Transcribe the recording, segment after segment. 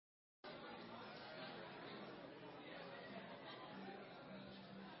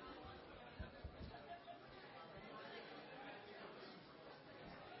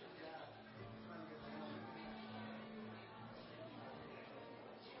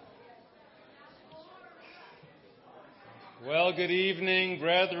Well, good evening,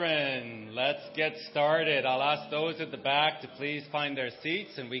 brethren. Let's get started. I'll ask those at the back to please find their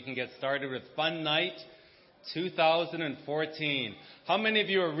seats and we can get started with Fun Night 2014. How many of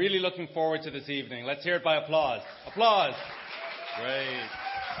you are really looking forward to this evening? Let's hear it by applause. Applause. Great.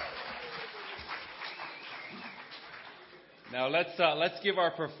 Now let's give our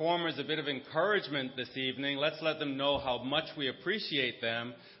performers a bit of encouragement this evening. Let's let them know how much we appreciate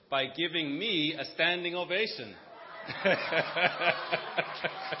them by giving me a standing ovation.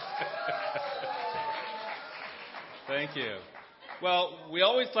 Thank you. Well, we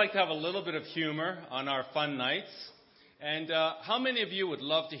always like to have a little bit of humor on our fun nights. And how many of you would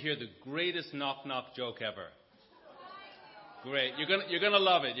love to hear the greatest knock-knock joke ever? Great. You're gonna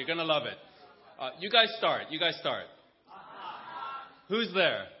love it. You're gonna love it. You guys start. Who's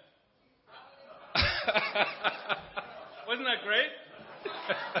there? Wasn't that great?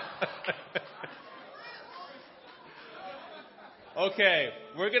 Okay,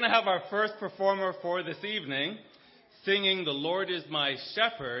 we're going to have our first performer for this evening singing "The Lord is My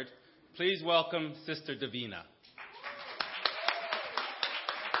Shepherd." Please welcome Sister Davina.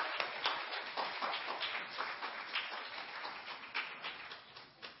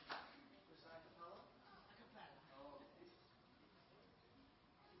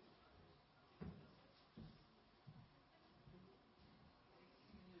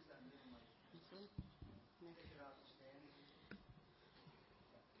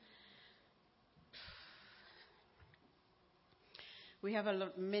 We have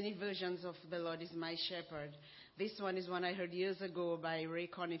many versions of "The Lord is My Shepherd." This one is one I heard years ago by Ray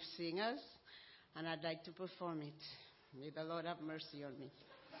Conniff Singers, and I'd like to perform it. May the Lord have mercy on me.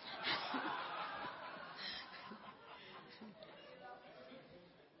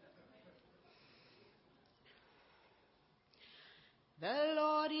 The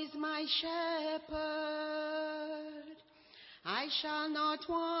Lord is my shepherd, I shall not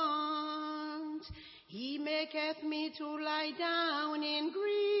want. He maketh me to lie down in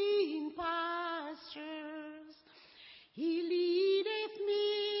green pastures. He leadeth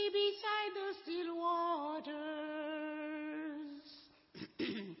me beside the still waters.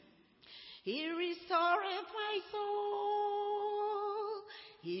 He restoreth my soul.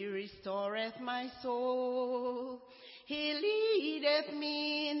 He restoreth my soul. He leadeth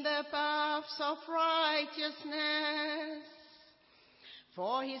me in the paths of righteousness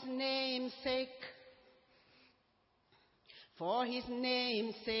for his name's sake. For his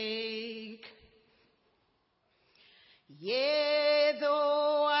name's sake. Yea,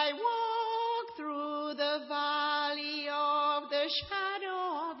 though I walk through the valley of the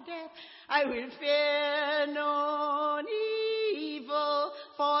shadow of death, I will fear no evil,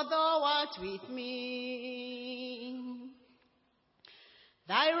 for thou art with me.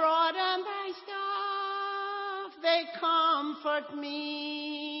 Thy rod and thy staff, they comfort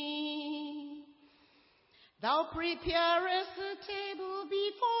me. Thou preparest a table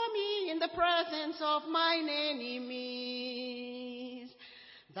before me in the presence of mine enemies.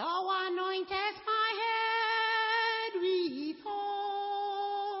 Thou anointest my head with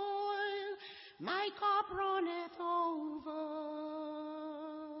oil. My cup runneth over.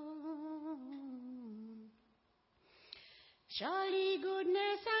 Surely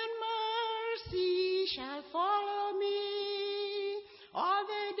goodness and mercy shall follow me all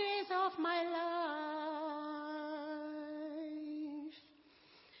the days of my life,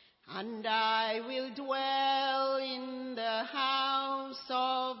 and I will dwell in the house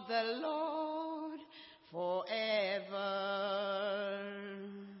of the Lord forever.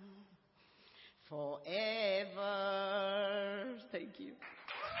 Forever. Thank you.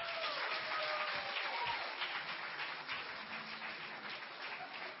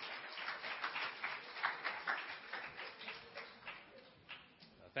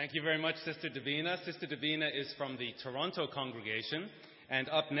 Thank you very much, Sister Davina. Sister Davina is from the Toronto congregation. And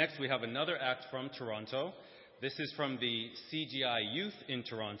up next, we have another act from Toronto. This is from the CGI Youth in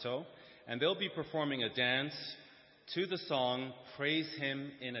Toronto. And they'll be performing a dance to the song "Praise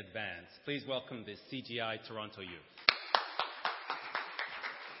Him in Advance." Please welcome the CGI Toronto Youth.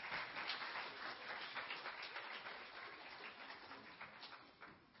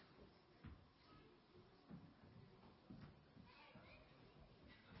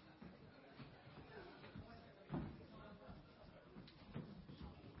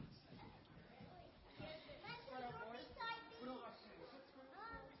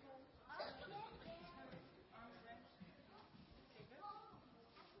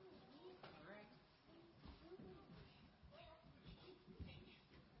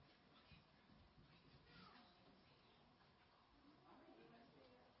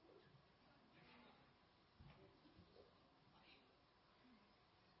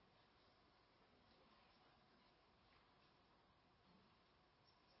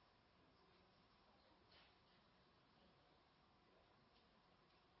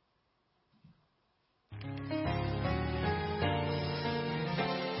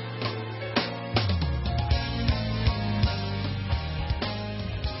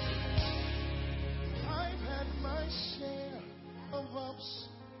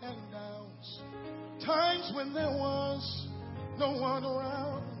 and downs. Times when there was no one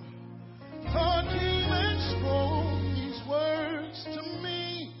around. God came and spoke these words to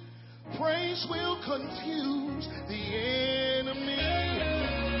me. Praise will confuse the enemy.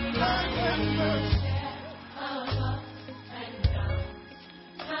 Time and mercy.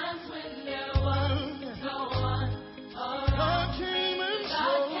 Times when there was no one around. God came and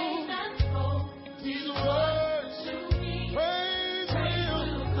spoke these words to me. Praise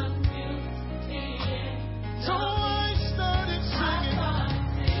will confuse the enemy. So I started singing.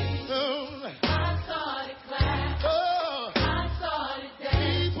 I started clapping. I started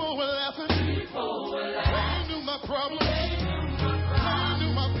dancing. People were laughing. They knew my problems. They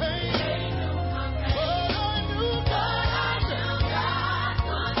knew my pain. But I knew God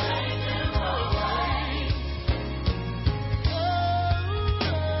would take them away.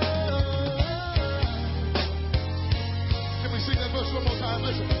 Can we sing that verse one more time?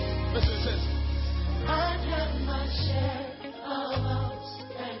 Listen, it says, I've had my share of ups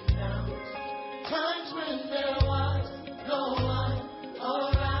and downs. Times when there was no one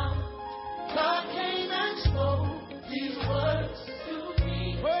around. God came and spoke these words to me.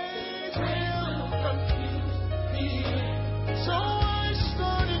 Praise will confuse me. So I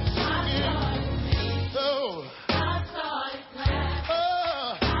started singing. Oh, I started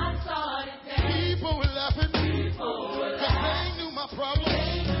clapping. I started dancing. People were laughing. Because they knew my problems.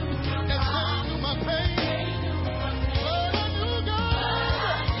 And they knew my pain. But I knew God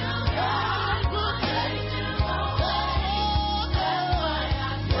would take them away. That's why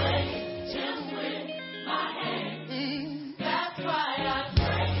I praised Him with my hands. That's why I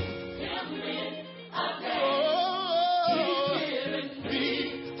praised Him with a dance. He's given me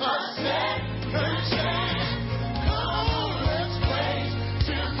a second chance. Come on, let's praise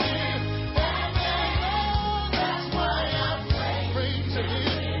Him with that dance. That's why I praise Him.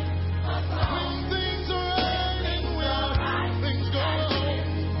 When things are right and when things go wrong.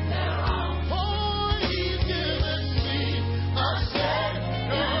 Oh, He's given me a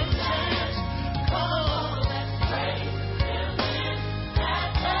second chance. Come on, let's praise Him with that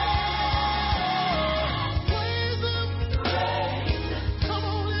dance. Praise Him. Come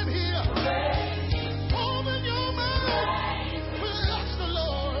on in here. Open your mouth. Bless the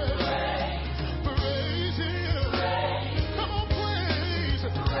Lord. Praise Him. Come on, praise.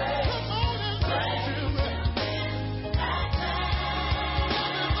 Come on and praise Him.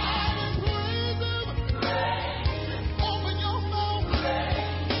 Open your mouth.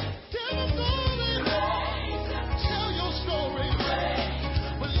 Give Him glory. Tell your story.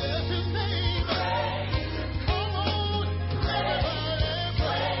 Bless His name. Come on, everybody,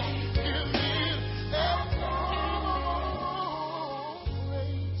 praise Him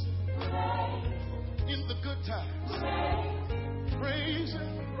in the good times. Praise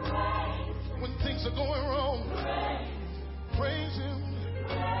Him when things are going wrong. Praise Him.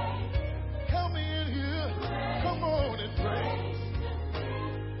 Help me in here. Come on and praise.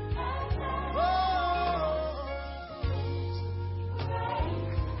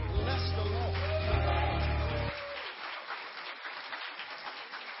 Bless the Lord.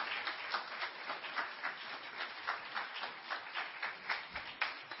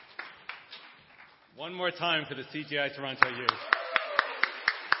 One more time for the CGI Toronto youth.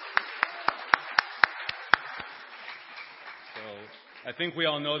 So I think we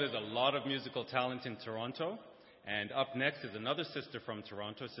all know there's a lot of musical talent in Toronto. And up next is another sister from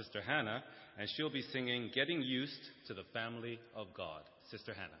Toronto, Sister Hannah, and she'll be singing Getting Used to the Family of God.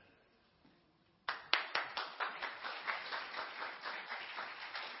 Sister Hannah.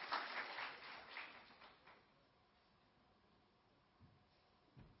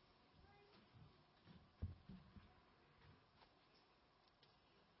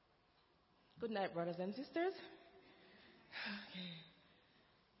 Good night, brothers and sisters.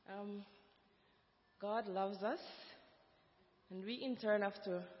 Okay. God loves us, and we in turn have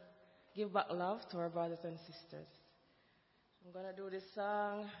to give back love to our brothers and sisters. I'm going to do this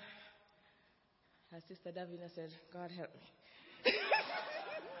song. As Sister Davina said, God help me.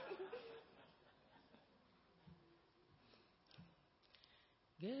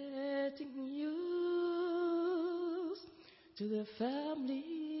 Getting used to the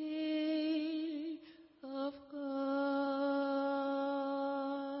family of God,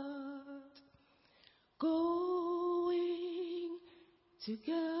 going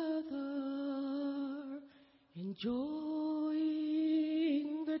together, enjoying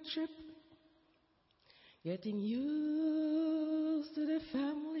the trip, getting used to the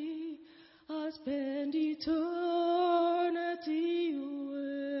family I spend eternity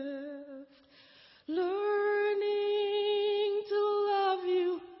with, learning to love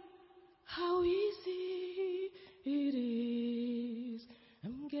you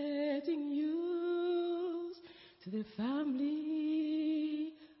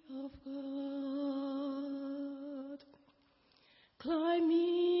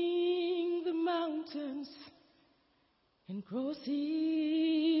and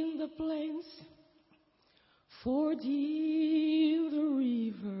crossing the plains, fording the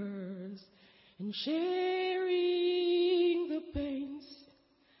rivers, and sharing the pains.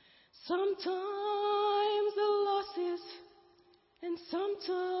 Sometimes the losses, and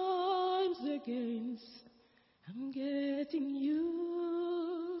sometimes the gains. I'm getting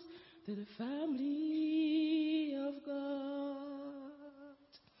used to the family of God.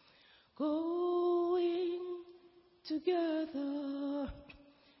 Going together,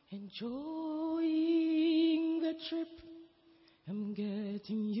 enjoying the trip. I'm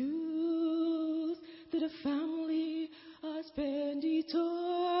getting used to the family I spend eternity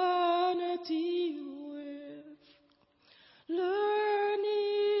with.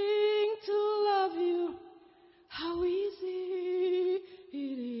 Learning to love you, how easy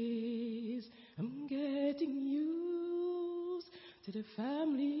it is. I'm getting used to the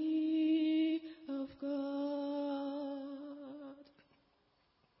family of God.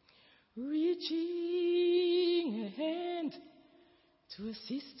 Reaching a hand to a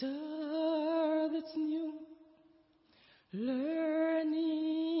sister that's new.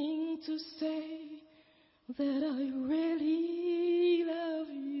 Learning to say that I really love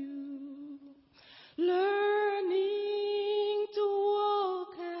you. Learning to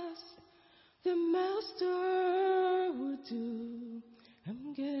walk as the Master would do.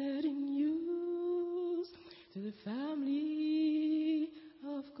 I'm getting used to the family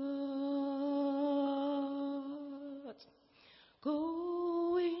of God.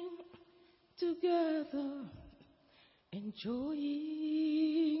 Going together,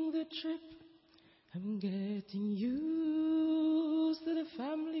 enjoying the trip. I'm getting used to the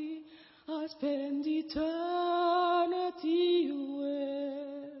family I spend eternity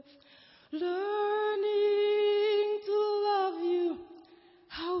with. Learning to love you,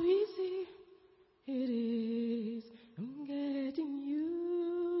 how easy it is. I'm getting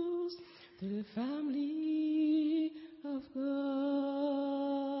used to the family of God.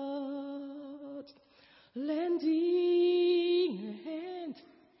 Lending a hand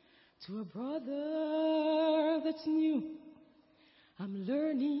to a brother that's new. I'm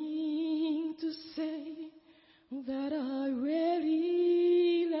learning to say that I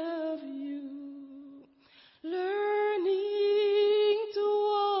really love you. Learning to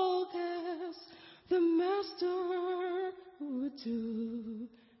walk as the Master would do.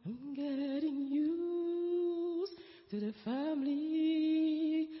 I'm getting used to the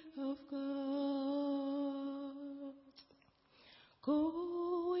family of God.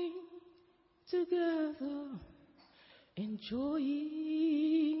 Going together,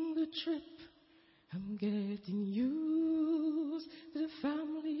 enjoying the trip. I'm getting used to the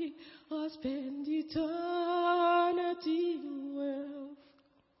family I spend eternity with.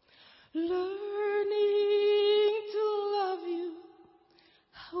 Learning to love you,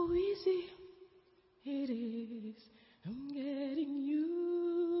 how easy it is. I'm getting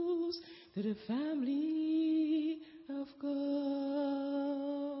used to the family of God.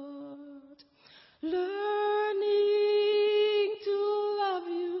 Learning to love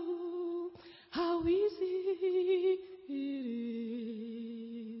you, how easy it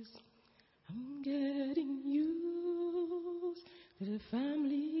is. I'm getting used to the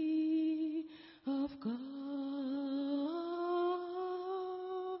family of God.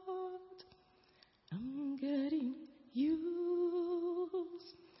 I'm getting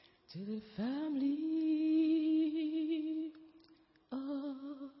used to the family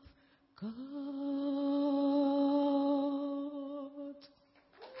of God.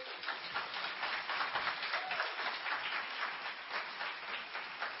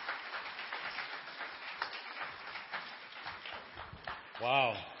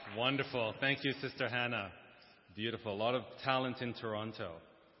 Wow, wonderful. Thank you, Sister Hannah. Beautiful. A lot of talent in Toronto.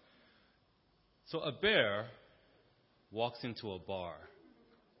 So a bear walks into a bar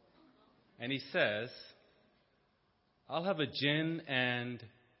and he says, I'll have a gin and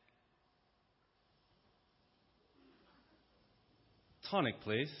tonic,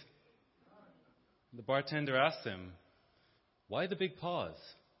 please. The bartender asked him, why the big pause?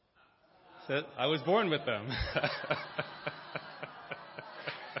 He said, I was born with them.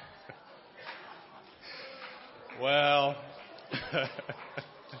 Well,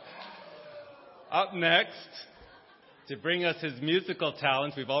 up next, to bring us his musical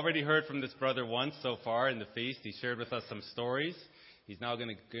talents, we've already heard from this brother once so far in the feast. He shared with us some stories. He's now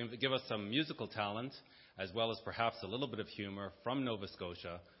going to give us some musical talent, as well as perhaps a little bit of humor from Nova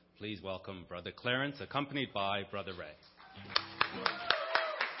Scotia. Please welcome Brother Clarence, accompanied by Brother Ray.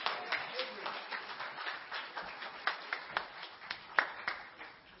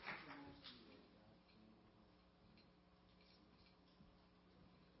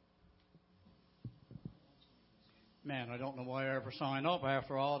 Man, I don't know why I ever signed up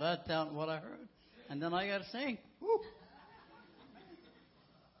after all that, down what I heard. And then I got to sing. Woo.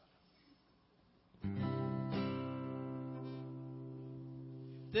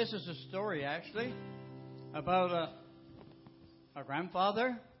 This is a story, actually, about a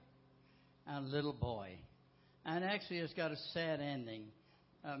grandfather and a little boy. And actually, it's got a sad ending.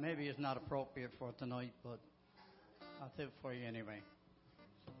 Maybe it's not appropriate for tonight, but I'll do it for you anyway.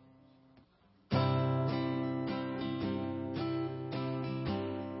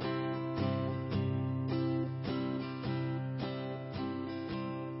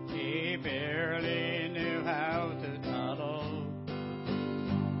 He barely knew how to toddle.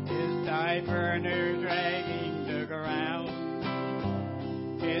 His diaper knew dragging the ground.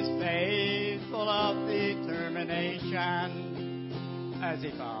 His face full of determination as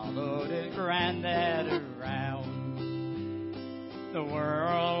he followed his granddad around. The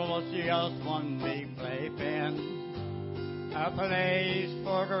world was just one big playpen, a place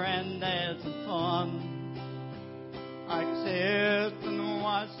for granddads and fun. I could sit and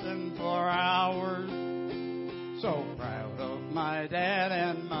watch them for hours, so proud of my dad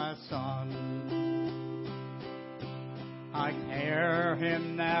and my son. I can hear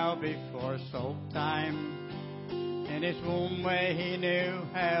him now before soap time. In his own way he knew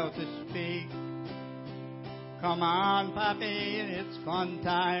how to speak. Come on, Pappy, it's fun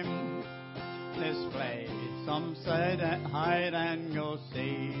time. Let's play some say that hide and go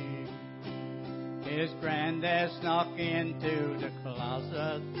seek. His granddad snuck into the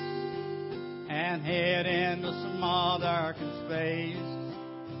closet and hid in the small darkened space.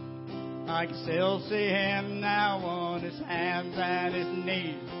 I can still see him now on his hands and his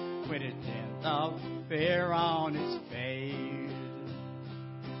knees with a tint of fear on his face.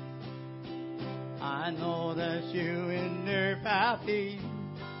 I know that you in there, Pappy.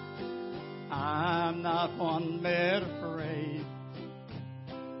 I'm not one bit afraid,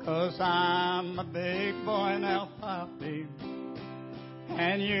 'cause I'm a big boy now, Pappy.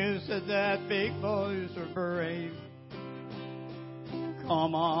 And you said that big boys are brave.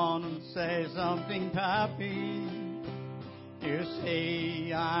 Come on and say something, Pappy. You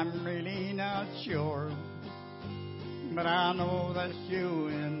see, I'm really not sure, but I know that's you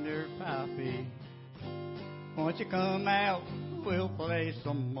and your Pappy. Won't you come out? We'll play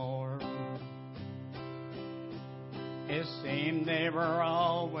some more. It seemed they were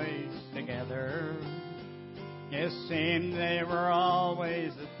always together. It seemed they were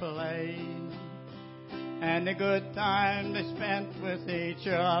always at play. And the good time they spent with each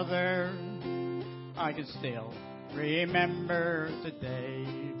other, I can still remember today.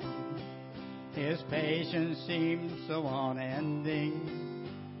 His patience seemed so unending.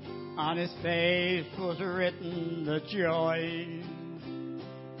 On his face was written the joy.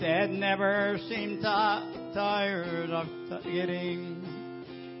 Dad never seemed tired of getting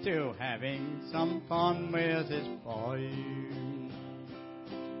to having some fun with his boy.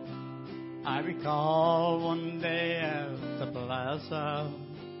 I recall one day at the plaza,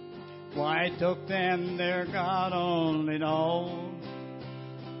 why it took them there, God only knows.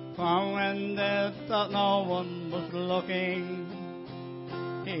 For when they thought no one was looking,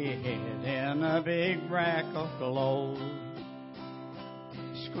 he hid in a big rack of clothes.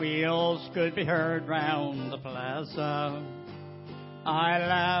 Squeals could be heard round the plaza. I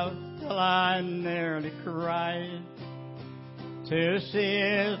laughed till I nearly cried to see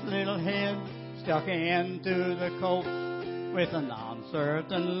his little head stuck into the coat with an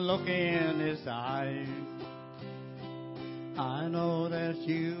uncertain look in his eye. I know that's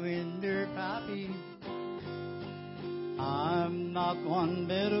you in there, Pappy. I'm not one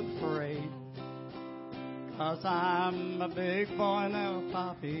bit afraid, 'cause I'm a big boy now,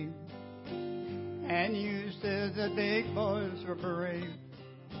 Pappy. And you said the big boys were brave.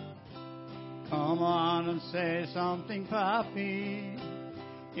 Come on and say something, Pappy.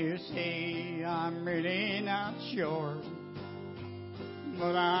 You see, I'm really not sure,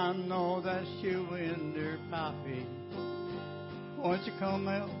 but I know that's you in there, Pappy. Won't you come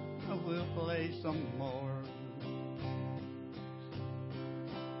out and we'll play some more?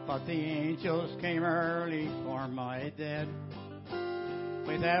 But the angels came early for my dad.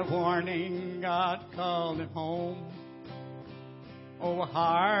 With that warning, God called him home. Oh, a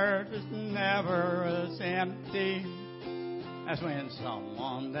heart is never as empty as when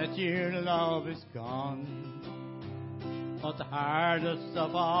someone that you love is gone. But the hardest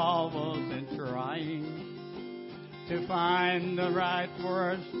of all was in trying to find the right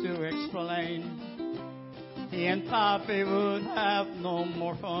words to explain. He and Pappy would have no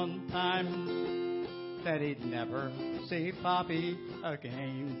more fun time, that he'd never see Pappy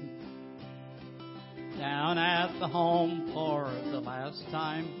again. down at the home for the last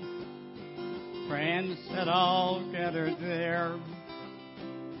time. Friends had all gathered there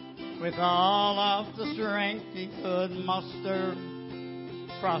with all of the strength he could muster.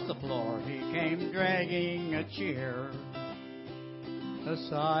 Across the floor he came dragging a chair. The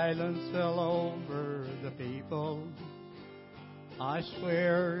silence fell over the people. I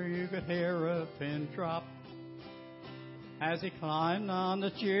swear you could hear a pin drop as he climbed on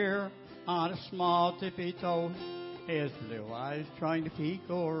the chair on a small tippy toe, his blue eyes trying to peek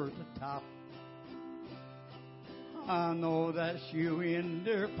over the top. I know that's you in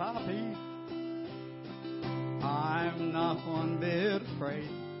there, Poppy. I'm not one bit afraid.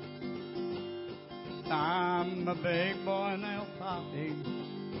 I'm a big boy now, Poppy,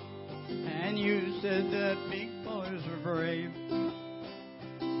 and you said that big boys were brave.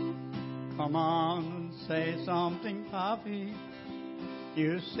 Come on and say something, Poppy.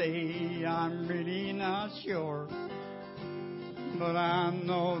 You say I'm really not sure, but I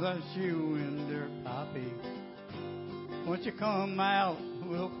know that's you in there, Poppy. Won't you come out,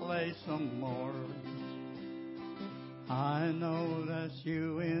 we'll play some more. I know that's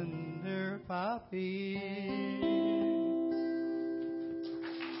you in there, Poppy.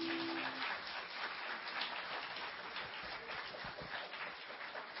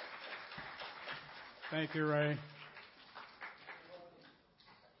 Thank you, Ray.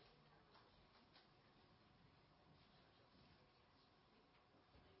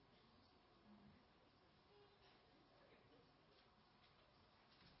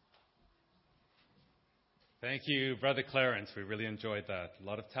 Thank you, Brother Clarence. We really enjoyed that. A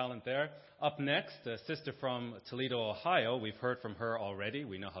lot of talent there. Up next, a sister from Toledo, Ohio. We've heard from her already.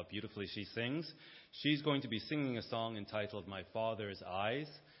 We know how beautifully she sings. She's going to be singing a song entitled My Father's Eyes.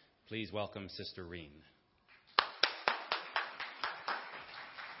 Please welcome Sister Reen.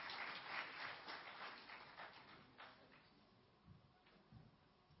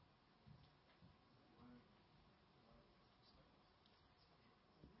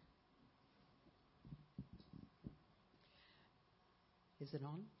 Is it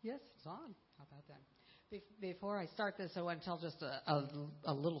on? Yes, it's on. How about that? Before I start this, I want to tell just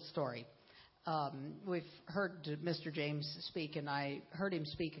a little story. We've heard Mr. James speak, and I heard him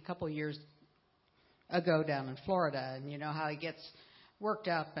speak a couple years ago down in Florida, and you know how he gets worked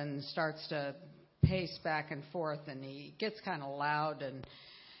up and starts to pace back and forth, and he gets kind of loud,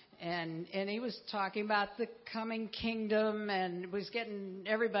 and he was talking about the coming kingdom and was getting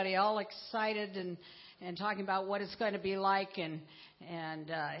everybody all excited and talking about what it's going to be like, and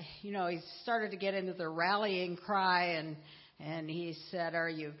you know, he started to get into the rallying cry, and he said, are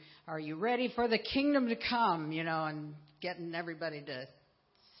you ready for the kingdom to come? You know, and getting everybody to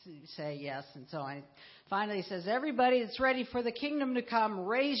say yes. And so I finally says, everybody that's ready for the kingdom to come,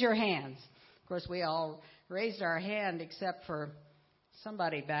 raise your hands. Of course, we all raised our hand except for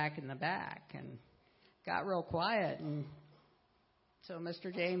somebody back in the back, and got real quiet. And so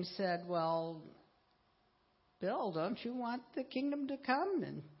Mr. James said, well, Bill, don't you want the kingdom to come?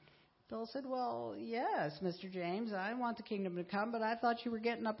 And Bill said, well, yes, Mr. James, I want the kingdom to come, but I thought you were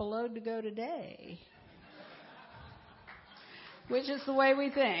getting up a load to go today. Which is the way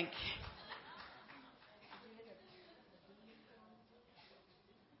we think.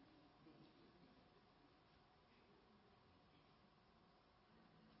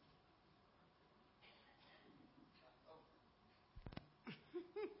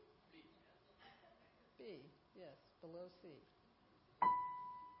 B, yes, below C.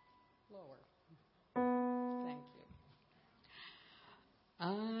 Lower. Thank you.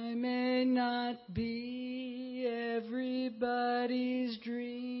 I may not be everybody's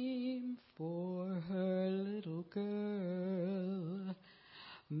dream for her little girl.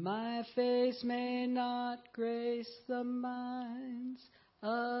 My face may not grace the minds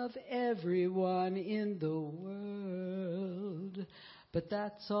of everyone in the world, but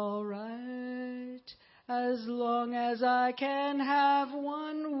that's all right. As long as I can have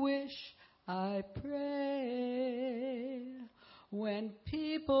one wish, I pray. When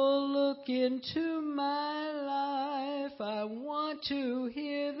people look into my life, I want to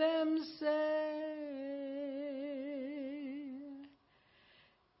hear them say,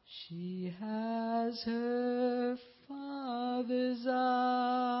 she has her father's eyes,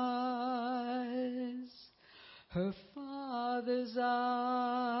 her father's eyes,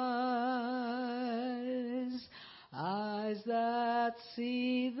 eyes that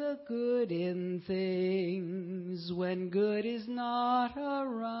see the good in things when good is not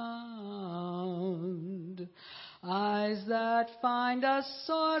around, eyes that find a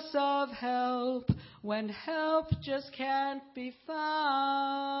source of help when help just can't be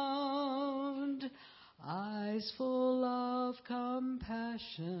found, eyes full of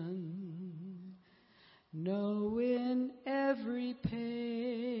compassion, knowing every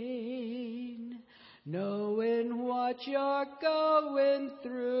pain, knowing what you're going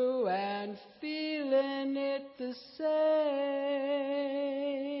through and feeling it the same.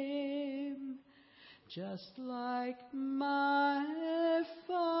 Just like my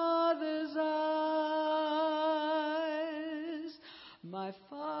Father's eyes, my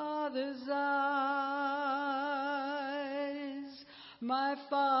Father's eyes, my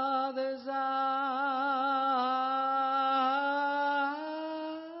Father's eyes,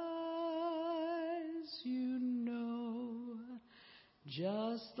 you know,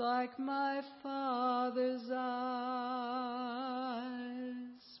 just like my Father's eyes.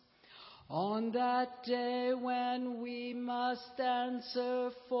 On that day when we must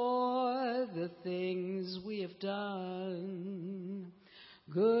answer for the things we have done,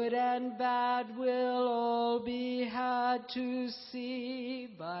 good and bad will all be had to see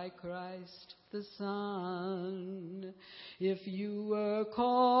by Christ the Son. If you were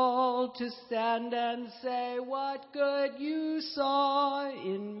called to stand and say what good you saw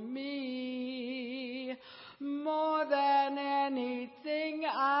in me, more than anything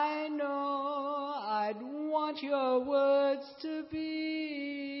I know, I'd want your words to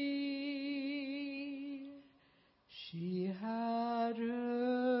be. She had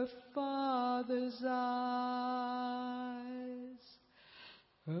her Father's eyes,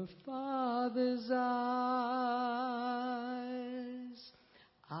 her Father's eyes,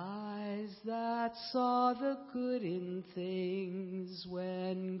 eyes that saw the good in things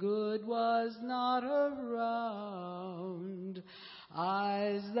when good was not around,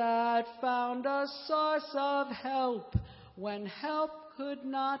 eyes that found a source of help when help could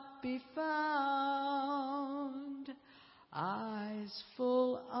not be found, eyes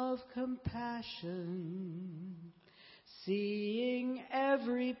full of compassion, seeing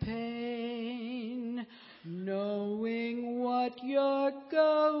every pain, knowing what you're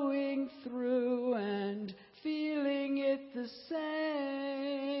going through and feeling it the same.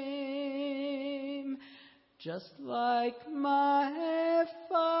 Just like my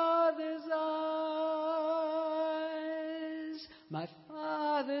Father's eyes, my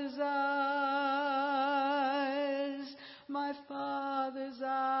Father's eyes, my Father's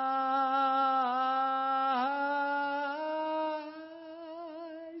eyes,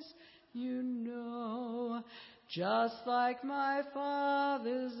 you know, just like my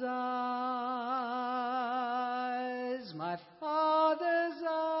Father's eyes, my Father's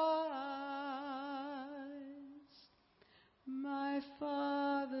eyes, my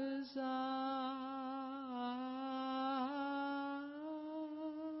Father's eyes,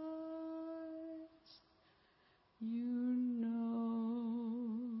 you know,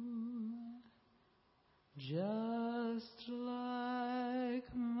 just like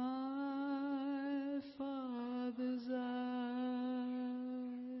my Father's eyes.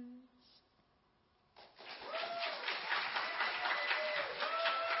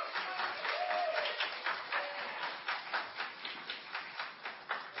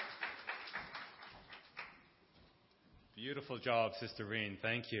 Beautiful job, Sister Reen.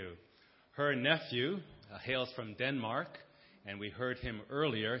 Thank you. Her nephew hails from Denmark, and we heard him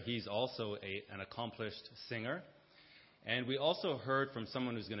earlier. He's also an accomplished singer. And we also heard from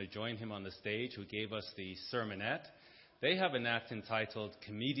someone who's going to join him on the stage who gave us the sermonette. They have an act entitled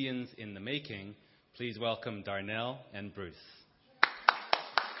Comedians in the Making. Please welcome Darnell and Bruce.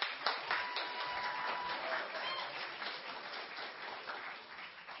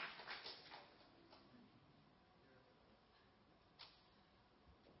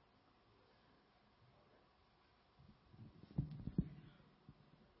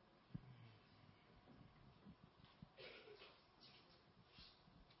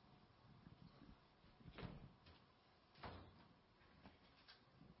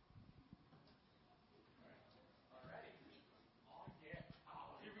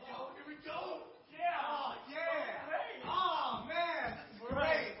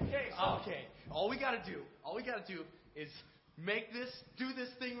 All we gotta do is do this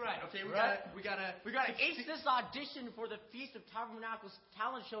thing right. Okay, we gotta ace this audition for the Feast of Tabernacles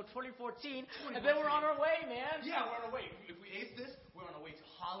Talent Show 2014, and then we're on our way, man. Yeah, we're on our way. If we ace this, we're on our way to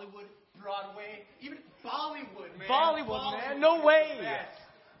Hollywood, Broadway, even Bollywood, man. Bollywood, man. No way. Yes.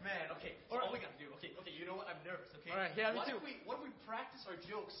 Man, okay. So all we gotta do. Okay. You know what? I'm nervous. Okay. All right. Yeah, me too. What if we practice our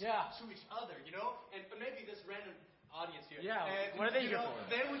jokes to each other? You know, and maybe this random audience here. Yeah. And, what are they here for?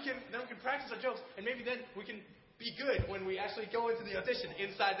 Then we can practice our jokes, and maybe then we can be good when we actually go into the audition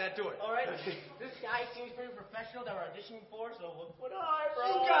inside that door. All right. This guy seems pretty professional that we're auditioning for, so we'll put on, bro.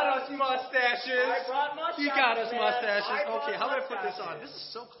 You got us mustaches. I brought mustaches. You got us man. mustaches. I brought Okay, how do I put this mustaches. on? This is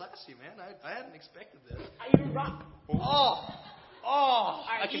so classy, man. I hadn't expected this. I even brought.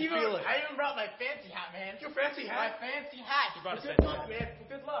 I can feel it. I even brought my fancy hat, man. Your fancy My hat? fancy hat. You brought a For fancy good luck, hat. man.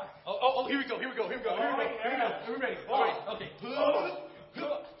 For good luck. Oh, here we go. Are we ready? All right, okay.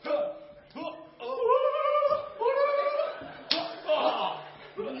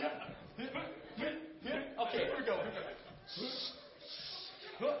 Okay, here we go.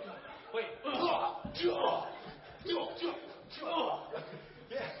 Wait.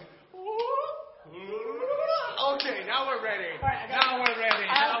 Okay, now we're ready. Now we're ready.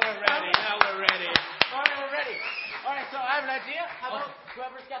 All right, we're ready. All right, so I have an idea. How about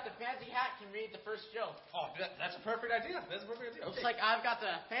whoever's got the fancy hat can read the first joke? Oh, that's a perfect idea. Okay. Looks like I've got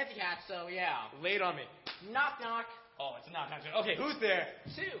the fancy hat, so yeah. Lay it on me. Knock, knock. Oh, it's not. Okay, who's there?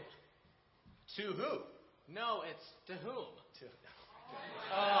 Two. To who? No, it's to whom?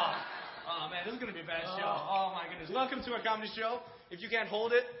 Oh man, this is gonna be a bad show. Oh my goodness. Welcome to our comedy show. If you can't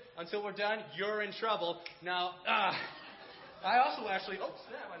hold it until we're done, you're in trouble. Now, I also actually. Oh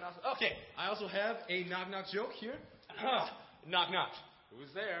snap! Okay, I also have a knock joke here. Knock.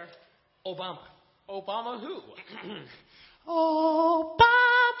 Who's there? Obama. Obama who? All by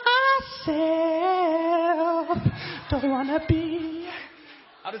myself, don't wanna be.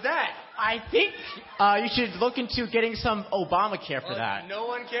 How does that? I think you should look into getting some Obamacare for that. No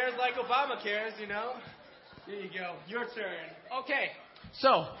one cares like Obama cares, you know. Here you go. Your turn. Okay.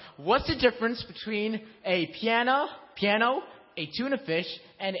 So, what's the difference between a piano, a tuna fish,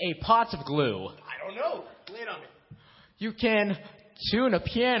 and a pot of glue? I don't know. Lay it on me. You can tune a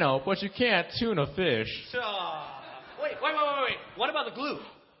piano, but you can't tune a fish. Wait. What about the glue?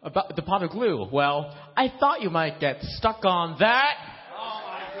 About the pot of glue. Well, I thought you might get stuck on that. Oh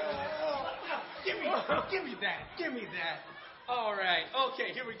my goodness. Give me that. All right.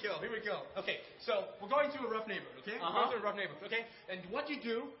 Okay, here we go. Okay, so we're going to a rough neighborhood, okay? We're going to a rough neighborhood, okay? And what you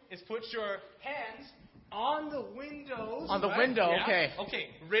do is put your hands on the windows. On the right? window, Yeah. okay. Okay,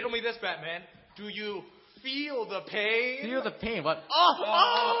 riddle me this, Batman. Do you feel the pain? Feel the pain. What?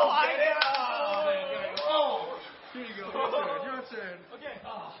 Here you go. Your turn. Okay.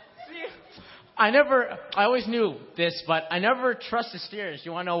 See? I always knew this, but I never trust the stairs.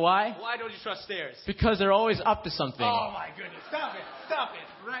 You want to know why? Why don't you trust stairs? Because they're always up to something. Oh my goodness. Stop it.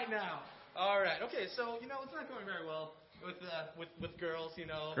 Right now. All right. Okay, so, it's not going very well with girls,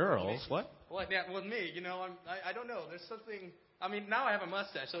 Girls? What? What? Yeah, with me, I don't know. There's something. I mean, now I have a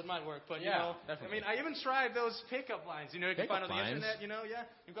mustache, so it might work. But, definitely. I even tried those pickup lines. You can find on the internet, yeah.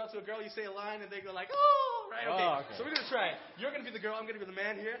 You go up to a girl, you say a line, and they go like, oh, right, okay. Oh, okay. So we're going to try it. You're going to be the girl, I'm going to be the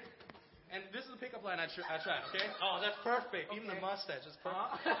man here. And this is the pickup line I tried, okay? Oh, that's perfect. Okay. Even the mustache is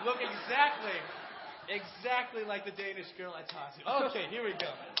perfect. Look exactly like the Danish girl I taught you. Okay, here we go.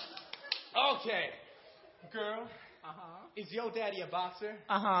 Okay. Girl. Is your daddy a boxer?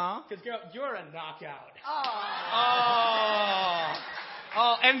 Because, girl, you're a knockout.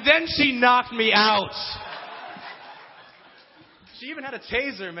 Oh, and then she knocked me out. She even had a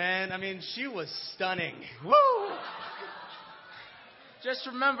taser, man. I mean, she was stunning. Woo! Just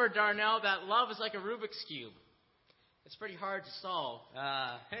remember, Darnell, that love is like a Rubik's Cube. It's pretty hard to solve.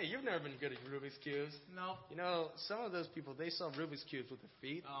 Hey, you've never been good at Rubik's Cubes. No. Some of those people, they solve Rubik's Cubes with their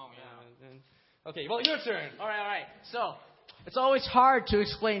feet. Oh, yeah. Okay, well, your turn. All right. So, it's always hard to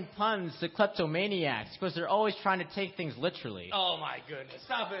explain puns to kleptomaniacs because they're always trying to take things literally. Oh, my goodness.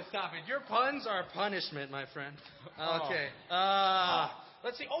 Stop it. Your puns are punishment, my friend. Okay.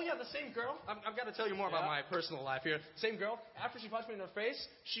 Let's see. Oh, yeah, the same girl. I've got to tell you more about my personal life here. Same girl. After she punched me in the face,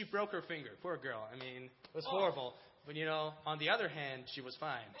 she broke her finger. Poor girl. I mean, it was horrible. But, on the other hand, she was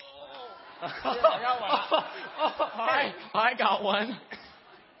fine. I got one.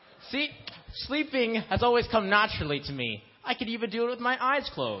 See, sleeping has always come naturally to me. I could even do it with my eyes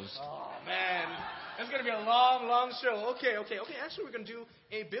closed. Oh, man. It's going to be a long, long show. Okay. Actually, we're going to do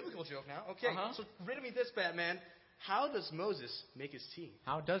a biblical joke now. Okay. So, riddle me this, Batman. How does Moses make his tea?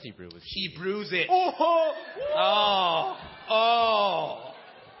 How does he brew his tea? He brews it.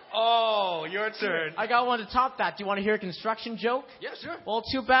 Oh, your turn. I got one to top that. Do you want to hear a construction joke? Yeah, sure. Well,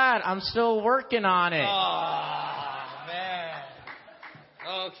 too bad. I'm still working on it. Oh, man.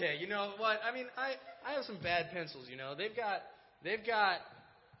 Okay, you know what? I mean, I have some bad pencils, They've got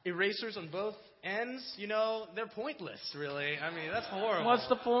erasers on both ends, They're pointless, really. I mean, that's horrible. What's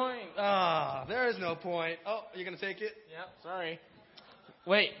the point? There is no point. Oh, you're going to take it? Yep, sorry.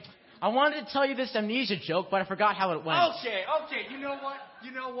 Wait. I wanted to tell you this amnesia joke, but I forgot how it went. Okay. You know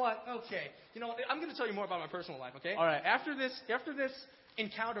what? Okay. I'm going to tell you more about my personal life, okay? All right. After this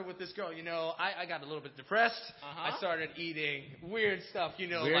encounter with this girl, I got a little bit depressed. Uh-huh. I started eating weird stuff,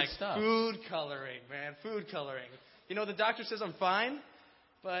 Weird like stuff. food coloring, man. Food coloring. The doctor says I'm fine,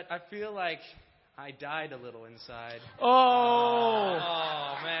 but I feel like I died a little inside.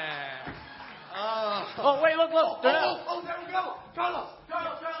 Oh, man. Oh, wait, look. They're not- Oh, there we go. Carlos.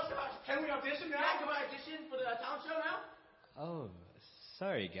 Can we audition now? Can I audition for the talent show now? Oh,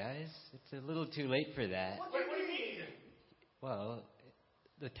 sorry, guys. It's a little too late for that. What do you mean? Well,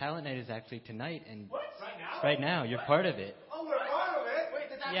 the talent night is actually tonight, and What? Right now? right now you're part of it. Oh, we're part of it. Wait,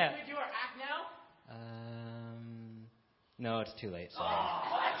 does that Yeah. mean we do our act now? No, it's too late. Sorry.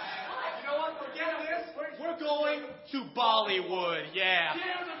 You know what? Forget this. We're going to Bollywood. Yeah.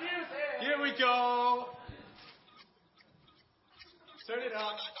 Here we go. Turn it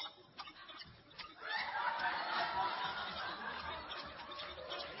up.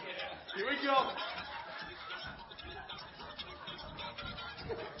 Here we go.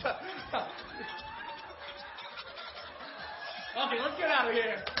 Okay, let's get out of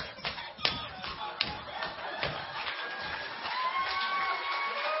here.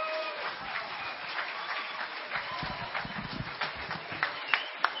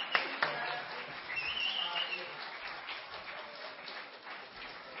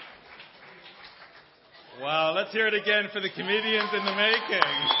 Wow, let's hear it again for the comedians in the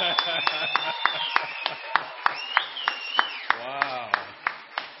making. Wow.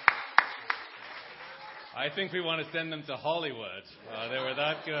 I think we want to send them to Hollywood. They were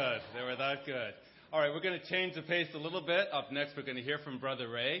that good. All right, we're going to change the pace a little bit. Up next, we're going to hear from Brother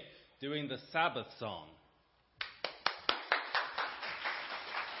Ray doing the Sabbath song.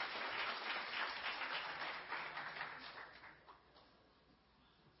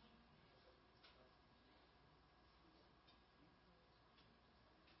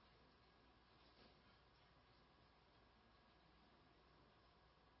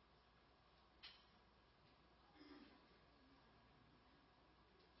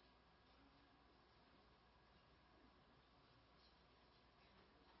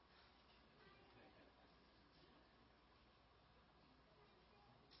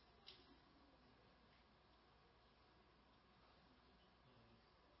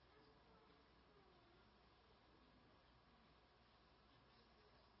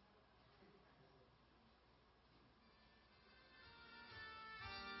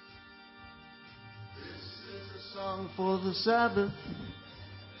 Song for the Sabbath.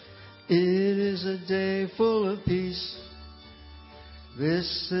 It is a day full of peace.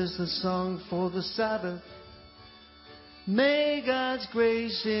 This is the song for the Sabbath. May God's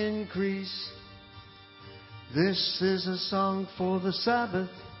grace increase. This is a song for the Sabbath.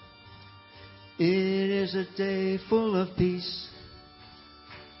 It is a day full of peace.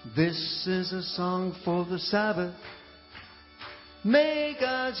 This is a song for the Sabbath. May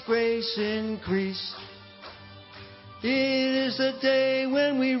God's grace increase. It is a day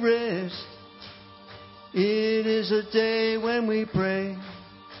when we rest. It is a day when we pray.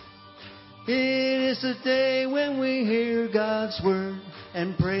 It is a day when we hear God's word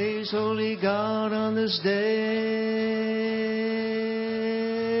and praise Holy God on this day.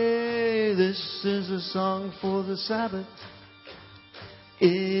 This is a song for the Sabbath.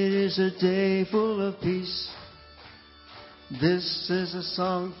 It is a day full of peace. This is a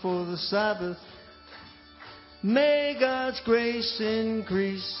song for the Sabbath. May God's grace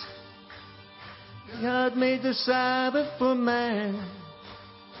increase. God made the Sabbath for man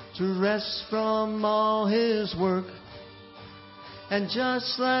to rest from all his work. And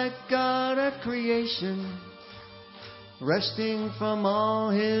just like God at creation, resting from all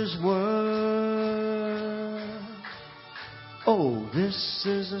his work. Oh, this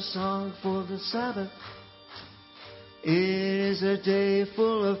is a song for the Sabbath. It is a day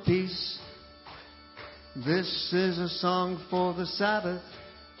full of peace. This is a song for the Sabbath.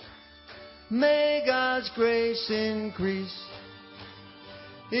 May God's grace increase.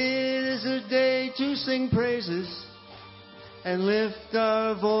 It is a day to sing praises and lift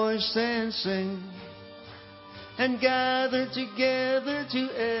our voice and sing and gather together to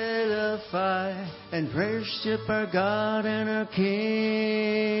edify and worship our God and our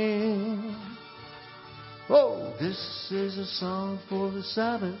King. Oh, this is a song for the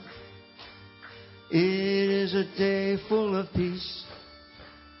Sabbath. It is a day full of peace.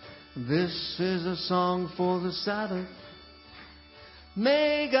 This is a song for the Sabbath.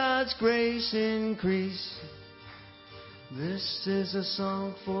 May God's grace increase. This is a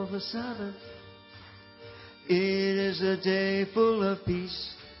song for the Sabbath. It is a day full of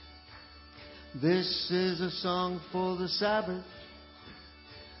peace. This is a song for the Sabbath.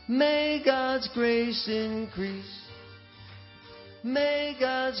 May God's grace increase. May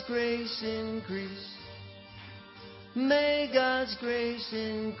God's grace increase. May God's grace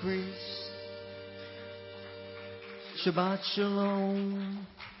increase. Shabbat Shalom.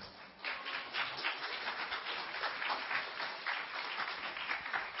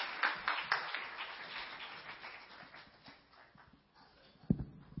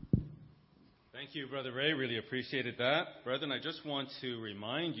 Thank you, Brother Ray. Really appreciated that. Brethren, I just want to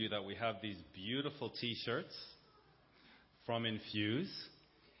remind you that we have these beautiful T-shirts from Infuse,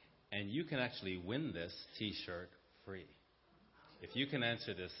 and you can actually win this T-shirt free if you can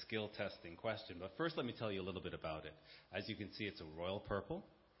answer this skill testing question. But first, let me tell you a little bit about it. As you can see, it's a royal purple,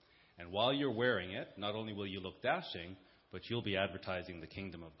 and while you're wearing it, not only will you look dashing, but you'll be advertising the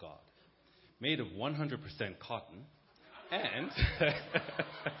kingdom of God. Made of 100% cotton, and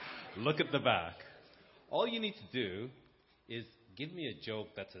look at the back. All you need to do is give me a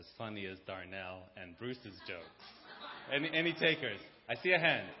joke that's as funny as Darnell and Bruce's jokes. Any takers? I see a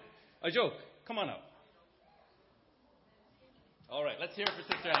hand. A joke. Come on up. All right, let's hear it for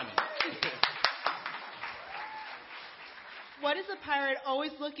Sister Annie. What is a pirate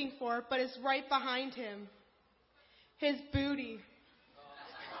always looking for but is right behind him? His booty.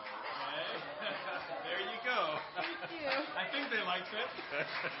 There you go. Thank you. I think they liked it.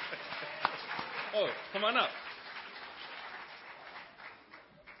 Oh, come on up.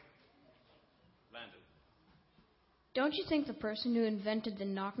 Landon. Don't you think the person who invented the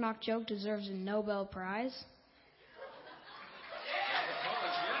knock-knock joke deserves a Nobel Prize?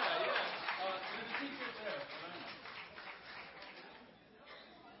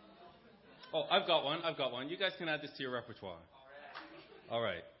 Oh, I've got one. You guys can add this to your repertoire. All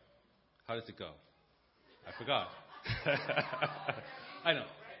right. How does it go? I forgot. I know.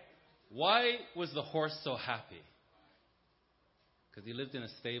 Why was the horse so happy? Because he lived in a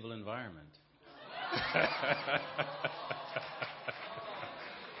stable environment.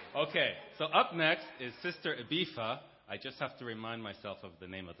 Okay, so up next is Sister Ibifa. I just have to remind myself of the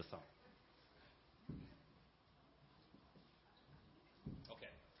name of the song.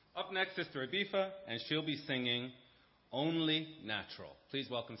 Okay, up next, Sister Ibifa, and she'll be singing Only Natural. Please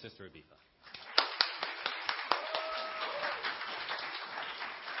welcome Sister Ibifa.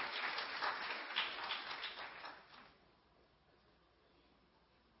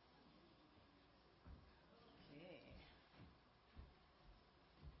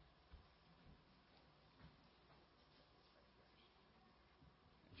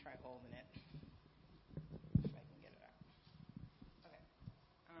 Try holding it. If I can get it out. Okay.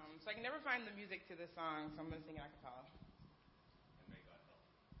 So I can never find the music to this song, so I'm going to sing it a cappella. And may God help.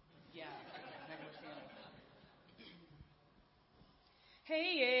 Yeah. Never seen it.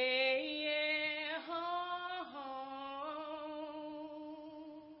 Hey, yeah, yeah, ho, ho.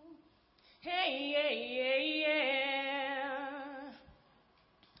 Hey, yeah, yeah,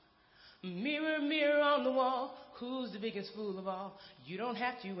 yeah. Mirror, mirror on the wall. Who's the biggest fool of all? You don't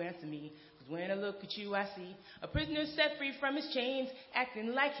have to answer me, 'cause when I look at you, I see a prisoner set free from his chains,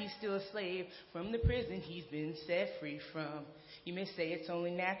 acting like he's still a slave from the prison he's been set free from. You may say it's only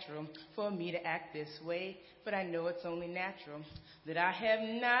natural for me to act this way, but I know it's only natural that I have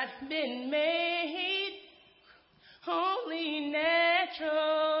not been made. Only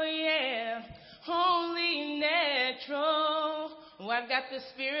natural, yeah, only natural. Oh, I've got the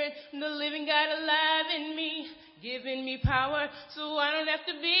Spirit, the living God alive in me, giving me power, so I don't have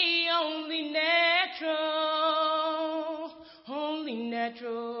to be only natural,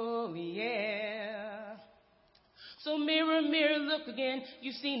 yeah. So mirror, mirror, look again,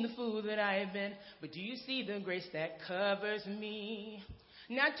 you've seen the fool that I have been, but do you see the grace that covers me?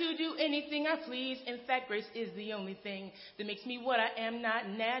 Not to do anything I please. In fact, grace is the only thing that makes me what I am not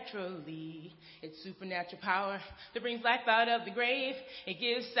naturally. It's supernatural power that brings life out of the grave. It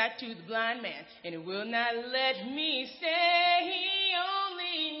gives sight to the blind man, and it will not let me stay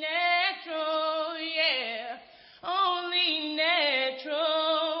only natural, yeah, only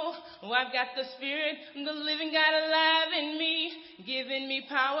natural. Oh, I've got the Spirit, the living God alive in me, giving me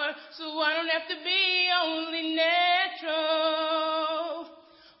power, so I don't have to be only natural.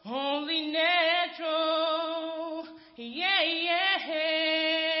 Only natural, yeah, yeah,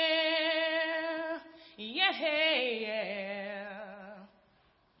 yeah.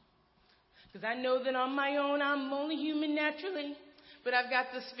 'Cause I know that on my own I'm only human naturally, but I've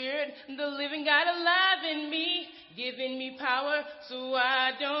got the Spirit, the living God alive in me, giving me power, so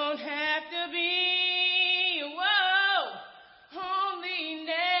I don't have to be, whoa, only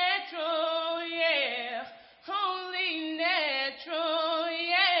natural, yeah, only natural,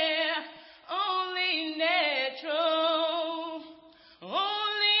 yeah.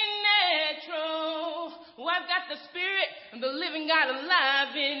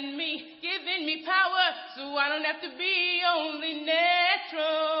 given me power so I don't have to be only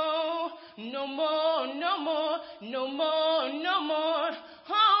natural. No more, no more, no more, no more,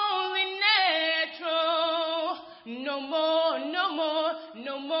 only natural. No more, no more,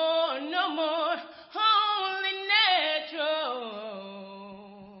 no more, no more, only natural.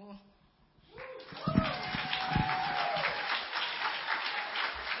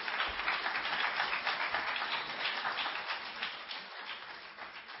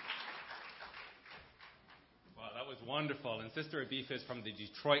 Wow, that was wonderful. And Sister Abifa is from the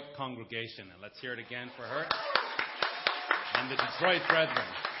Detroit congregation. And let's hear it again for her and the Detroit Brethren.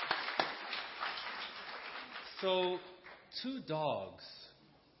 So, two dogs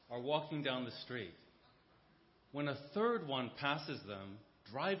are walking down the street when a third one passes them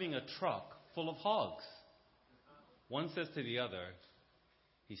driving a truck full of hogs. One says to the other,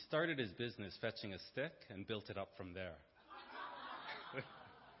 he started his business fetching a stick and built it up from there.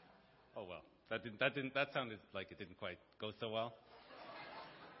 Oh, well, that sounded like it didn't quite go so well.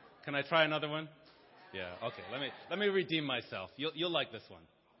 Can I try another one? Yeah, okay, let me redeem myself. You'll like this one.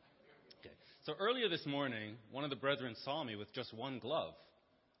 Okay. So earlier this morning, one of the brethren saw me with just one glove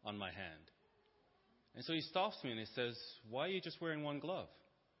on my hand. And so he stops me and he says, why are you just wearing one glove?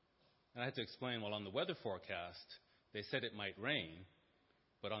 And I had to explain, well, on the weather forecast, they said it might rain,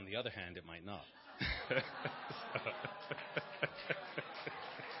 but on the other hand, it might not.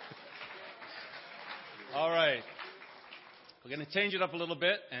 All right. We're going to change it up a little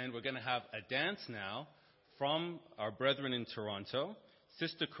bit, and we're going to have a dance now from our brethren in Toronto.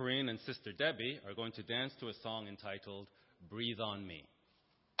 Sister Corinne and Sister Debbie are going to dance to a song entitled Breathe on Me.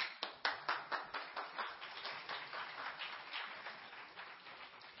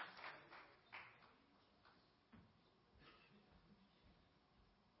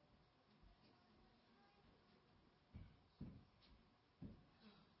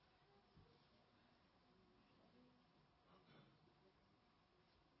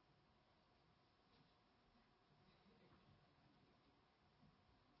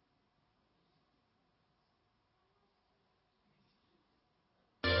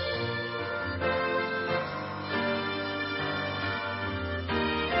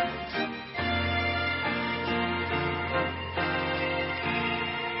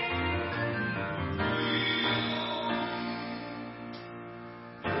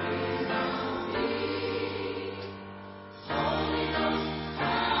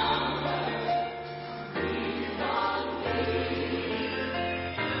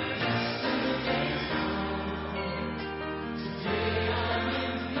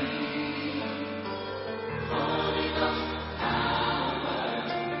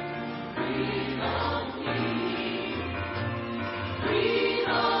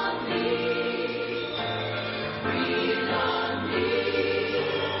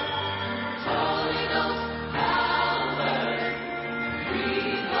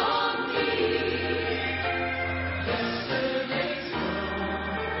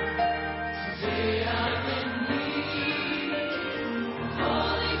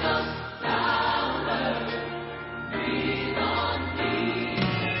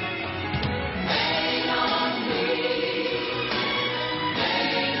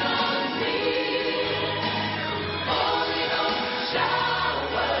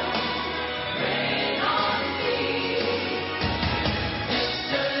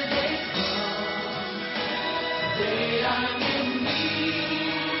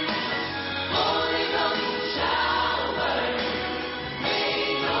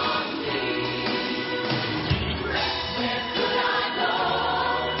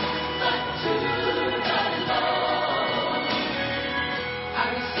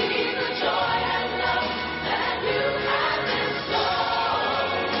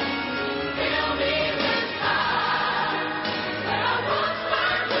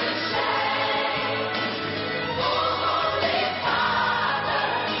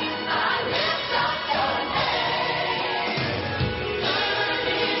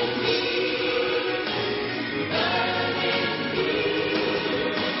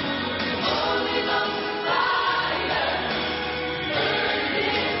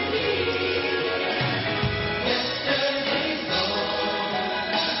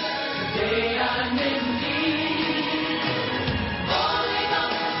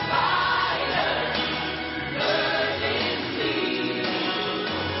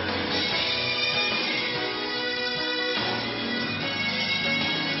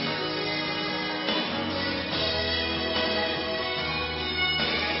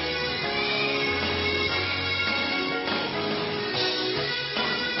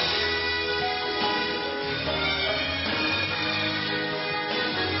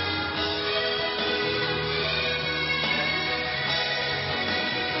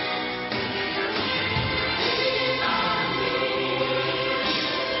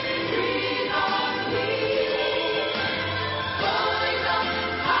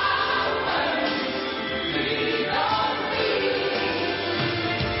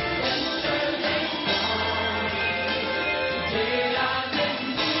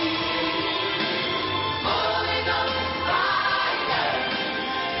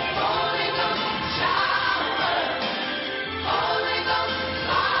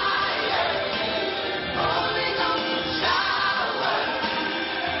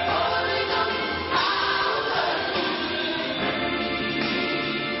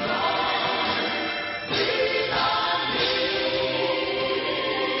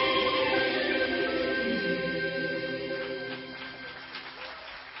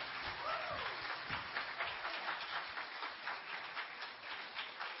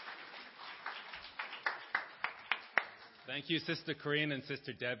 Thank you, Sister Corinne and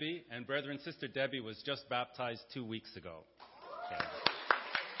Sister Debbie. And brethren, Sister Debbie was just baptized 2 weeks ago. So.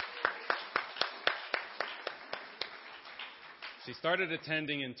 She started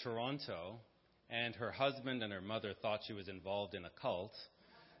attending in Toronto, and her husband and her mother thought she was involved in a cult.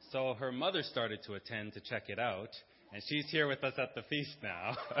 So her mother started to attend to check it out, and she's here with us at the feast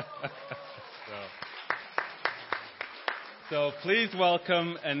now. So please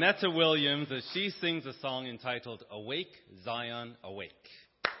welcome Annetta Williams as she sings a song entitled Awake, Zion, Awake.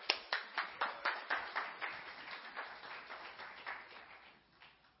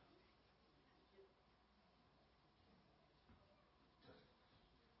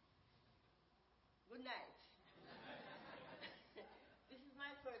 Good night. This is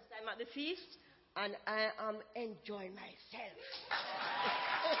my first time at the feast, and I am enjoying myself.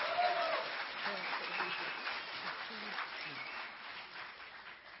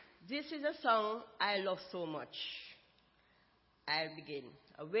 This is a song I love so much. I'll begin.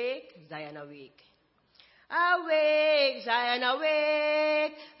 Awake, Zion, awake. Awake, Zion,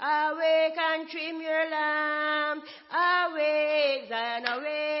 awake. Awake and trim your lamp. Awake, Zion,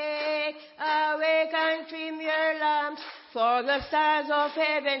 awake. Awake and trim your lamp. For the stars of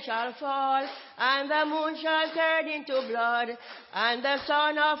heaven shall fall, and the moon shall turn into blood, and the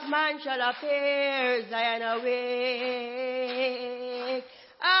Son of Man shall appear. Zion, awake.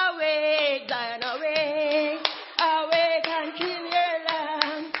 Awake, Zion, awake. Awake and trim your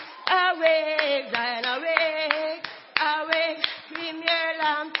lamp. Awake, Zion, awake. Awake, trim your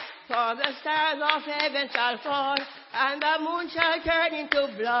lamp. For the stars of heaven shall fall, and the moon shall turn into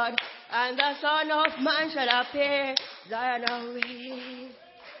blood, and the Son of Man shall appear. Zion, awake.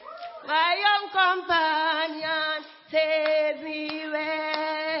 My young companion, save me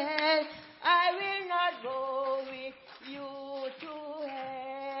well. I will not go with you to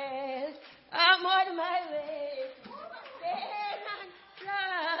hell. I'm on my way. Sail and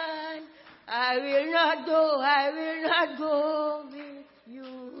plan. I will not go with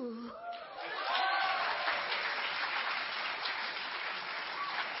you.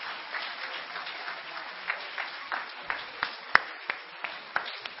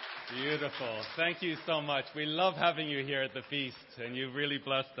 Beautiful. Thank you so much. We love having you here at the feast, and you've really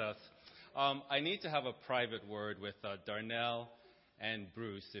blessed us. I need to have a private word with Darnell and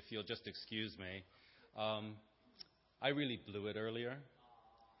Bruce, if you'll just excuse me. I really blew it earlier.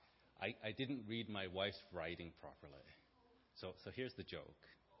 I didn't read my wife's writing properly. So here's the joke.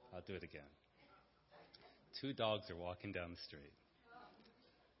 I'll do it again. 2 dogs are walking down the street,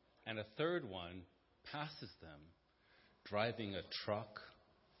 and a third one passes them driving a truck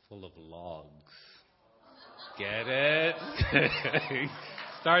full of logs. Get it?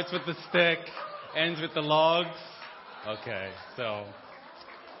 Starts with the stick, ends with the logs. Okay, so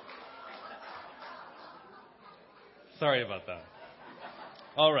sorry about that.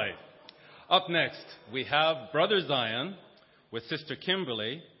 All right. Up next, we have Brother Zion with Sister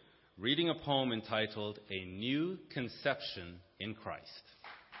Kimberly reading a poem entitled A New Conception in Christ.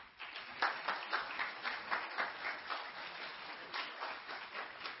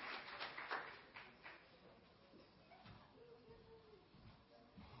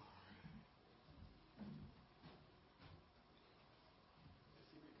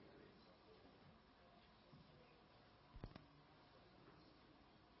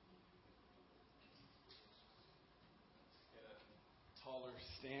 Taller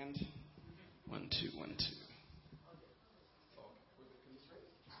stand. 1, 2, 1, 2.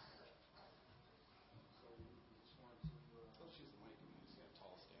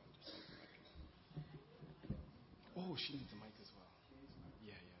 Oh, she needs a mic as well.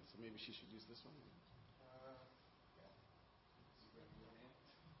 Yeah. So maybe she should use this one.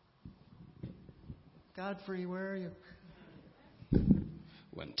 Godfrey, where are you?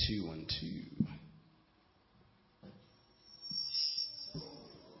 1, 2, 1, 2.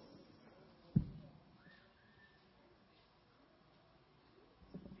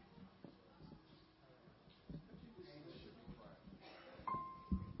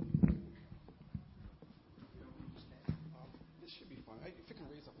 This should be fine. If it can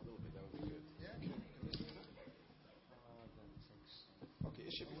raise up a little bit, that would be good. Yeah. Can this raise up? Okay,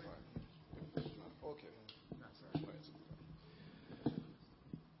 it should be fine. Okay.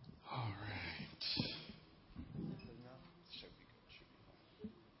 All right. Should be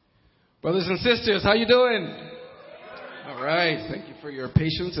fine. Brothers and sisters, how you doing? All right. Thank you for your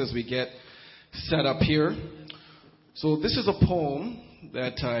patience as we get set up here. So this is a poem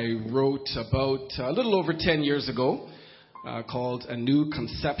that I wrote about a little over 10 years ago called A New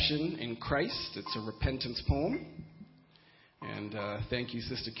Conception in Christ. It's a repentance poem. And thank you,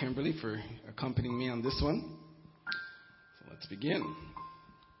 Sister Kimberly, for accompanying me on this one. Let's begin.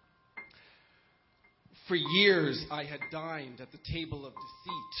 For years, I had dined at the table of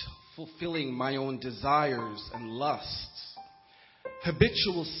deceit, fulfilling my own desires and lusts.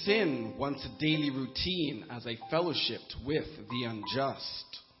 Habitual sin, once a daily routine, as I fellowshipped with the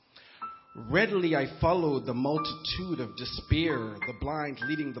unjust. Readily I followed the multitude of despair, the blind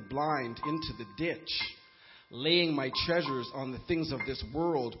leading the blind into the ditch, laying my treasures on the things of this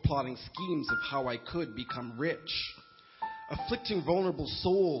world, plotting schemes of how I could become rich, afflicting vulnerable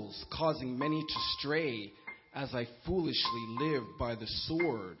souls, causing many to stray, as I foolishly lived by the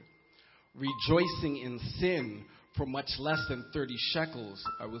sword, rejoicing in sin. For much less than 30 shekels,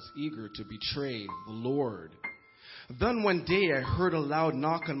 I was eager to betray the Lord. Then one day I heard a loud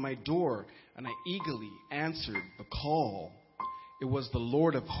knock on my door, and I eagerly answered the call. It was the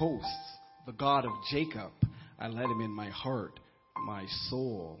Lord of hosts, the God of Jacob. I let him in my heart, my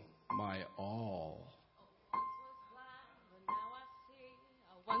soul, my all.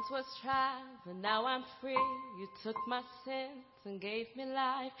 I once was tried, but now I'm free. You took my sins and gave me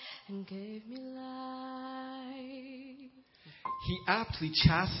life, and gave me life. He aptly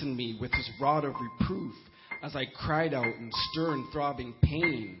chastened me with his rod of reproof as I cried out in stern, throbbing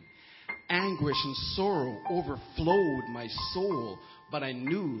pain. Anguish and sorrow overflowed my soul, but I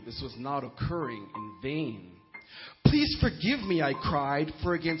knew this was not occurring in vain. Please forgive me, I cried,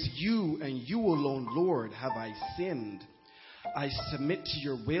 for against you and you alone, Lord, have I sinned. I submit to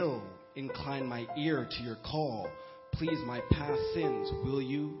your will, incline my ear to your call. Please my past sins, will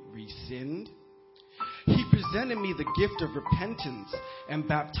you rescind? He presented me the gift of repentance and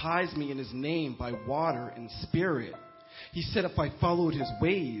baptized me in his name by water and spirit. He said if I followed his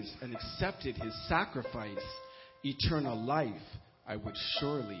ways and accepted his sacrifice, eternal life I would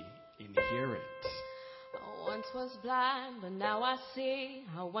surely inherit. I once was blind, but now I see.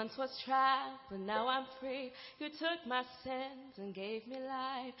 I once was trapped, but now I'm free. You took my sins and gave me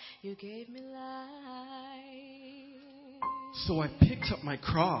life. You gave me life. So I picked up my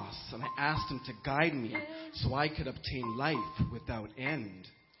cross and I asked him to guide me so I could obtain life without end.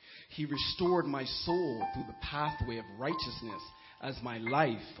 He restored my soul through the pathway of righteousness. As my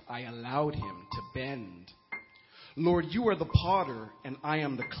life I allowed him to bend. Lord, you are the potter and I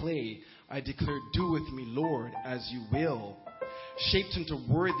am the clay. I declare, do with me, Lord, as you will. Shaped into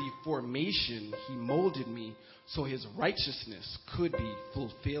worthy formation, he molded me so his righteousness could be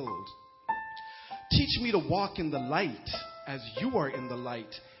fulfilled. Teach me to walk in the light as you are in the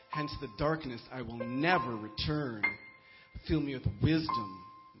light. Hence the darkness I will never return. Fill me with wisdom,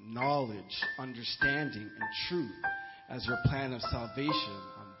 knowledge, understanding, and truth. As your plan of salvation,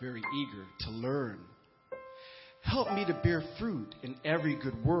 I'm very eager to learn. Help me to bear fruit in every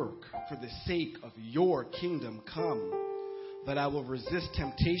good work for the sake of your kingdom come, that I will resist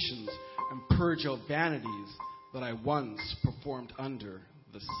temptations and purge out vanities that I once performed under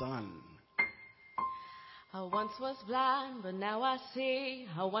the sun. I once was blind, but now I see.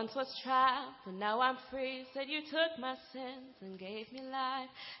 I once was trapped, but now I'm free. Said you took my sins and gave me life,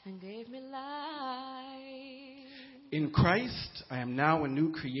 and gave me life. In Christ, I am now a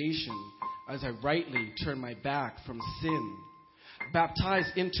new creation, as I rightly turn my back from sin.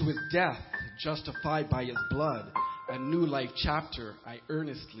 Baptized into his death, justified by his blood, a new life chapter I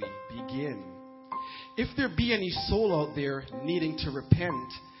earnestly begin. If there be any soul out there needing to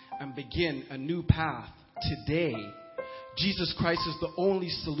repent and begin a new path today, Jesus Christ is the only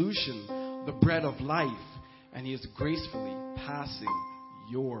solution, the bread of life, and he is gracefully passing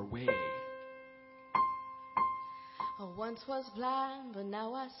your way. I once was blind, but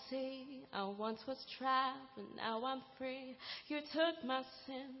now I see. I once was trapped, but now I'm free. You took my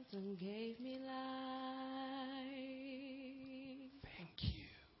sins and gave me life. Thank you.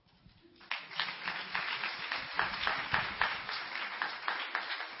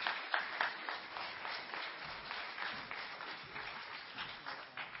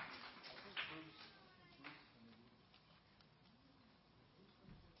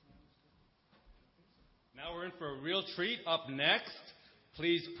 Now we're in for a real treat. Up next,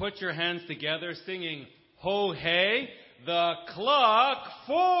 please put your hands together singing Ho Hey, the Clock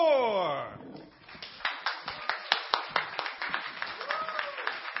 4.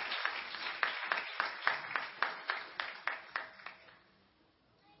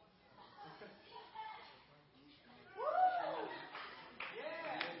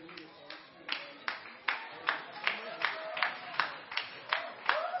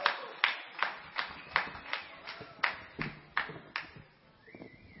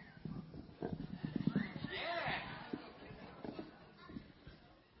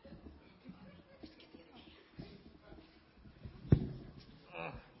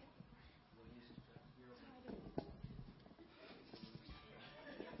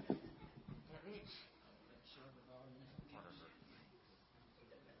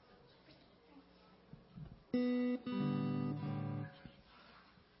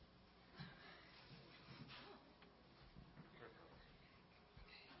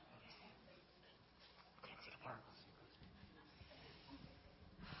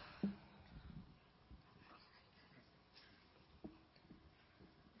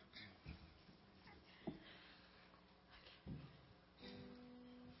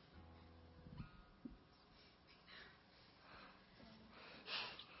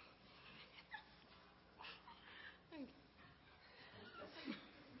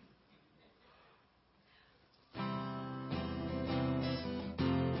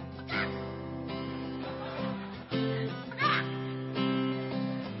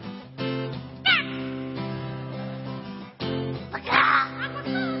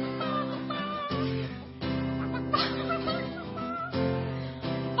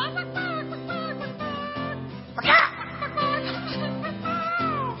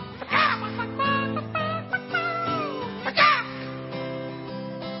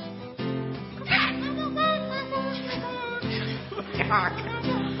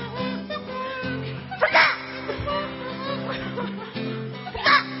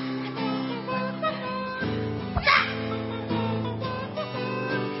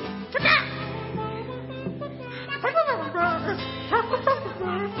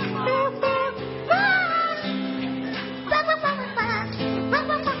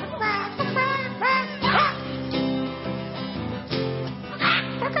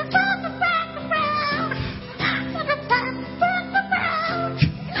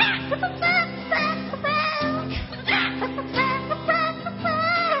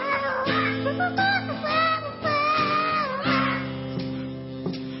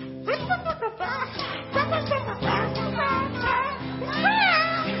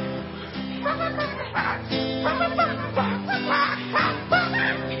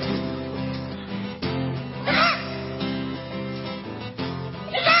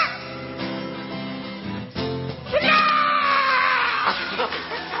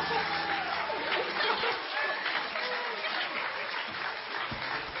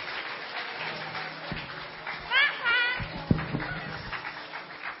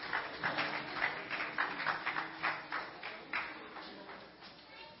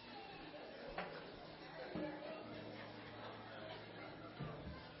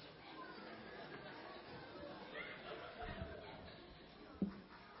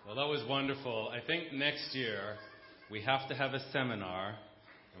 Well, that was wonderful. I think next year we have to have a seminar,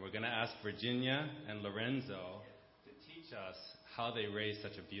 and we're going to ask Virginia and Lorenzo to teach us how they raise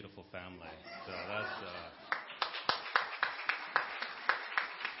such a beautiful family. So that's...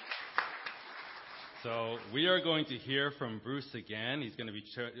 So we are going to hear from Bruce again. He's going to be,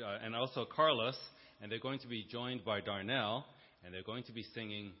 and also Carlos, and they're going to be joined by Darnell, and they're going to be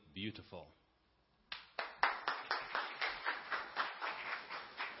singing Beautiful.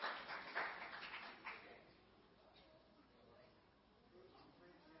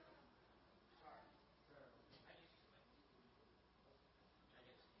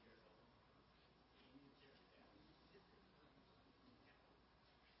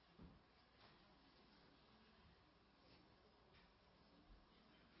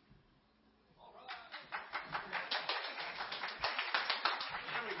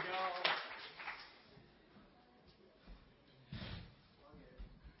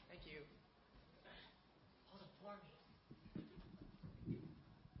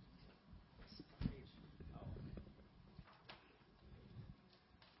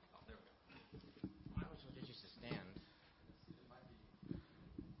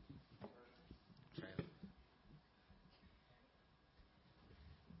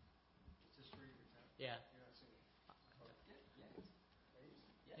 Yeah.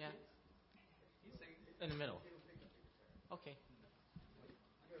 Yeah. In the middle. Okay.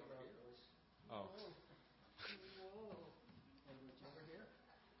 Oh.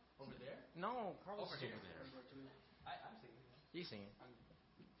 Over there? No, Carlos is over there. I'm singing. You sing it.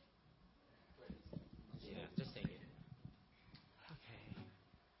 Yeah, just sing it. Okay.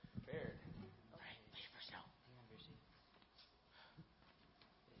 Prepared. All right, play your first note. Hang on, Virgie.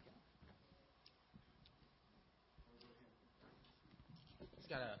 He's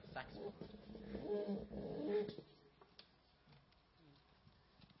got a saxophone.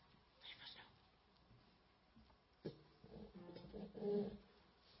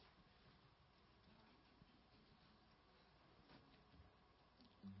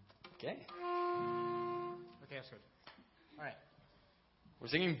 Okay. Okay, that's good. All right. We're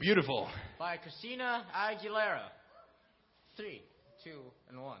singing Beautiful. By Christina Aguilera. 3, 2,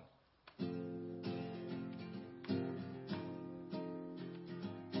 and 1.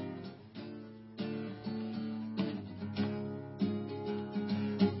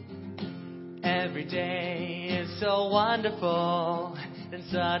 Every day is so wonderful, and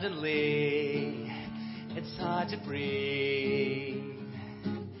suddenly it's hard to breathe.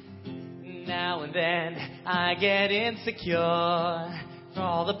 Now and then I get insecure for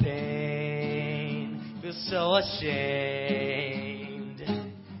all the pain, feel so ashamed.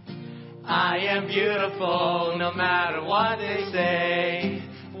 I am beautiful no matter what they say,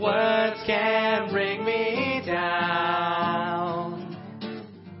 words can bring me down.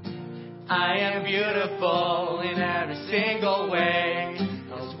 I am beautiful in every single way,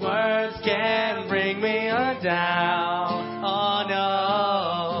 those words can bring me down. Oh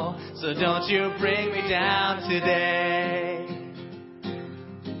no, so don't you bring me down today.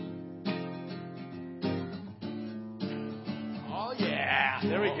 Oh yeah,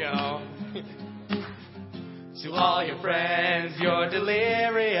 there we go. To all your friends, you're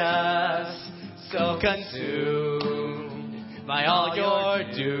delirious, so consumed by all your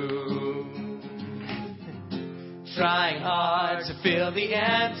doom. trying hard to fill the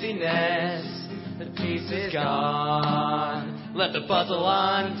emptiness. The piece is gone, left the puzzle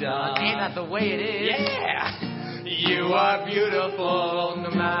undone. Ain't that the way it is? Yeah! You are beautiful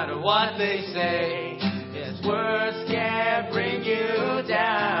no matter what they say. Yes, words can't bring you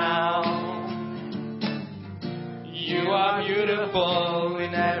down. You are beautiful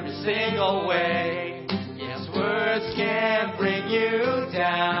in every single way. Yes, words can't bring you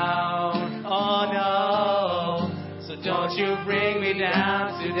down. Oh no, so don't you bring me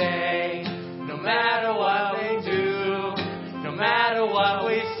down today. No matter what they do, no matter what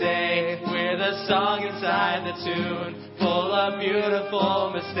we say, we're the song inside the tune, full of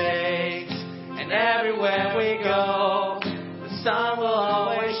beautiful mistakes. And everywhere we go, the sun will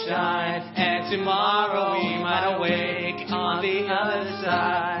always shine. And tomorrow we might awake on the other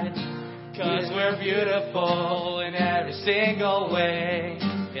side. 'Cause we're beautiful in every single way.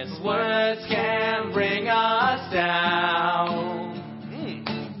 Yes, words can bring us down.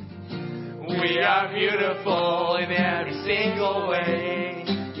 We are beautiful in every single way.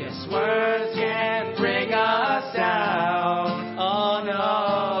 Yes, words can bring us down. Oh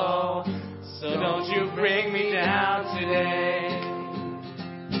no, so don't you bring me down today.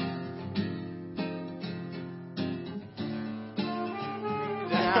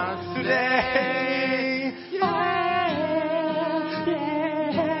 Down today. Yeah, yeah.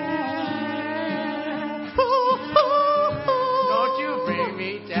 Ooh, ooh, ooh. Don't you bring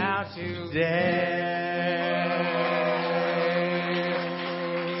me down today.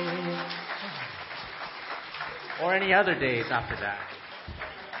 Or any other days after that.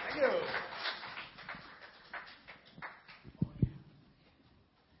 Thank you.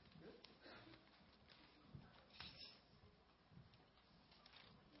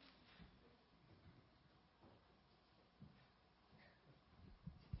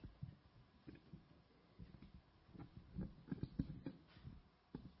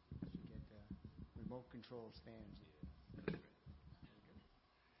 Remote control stands.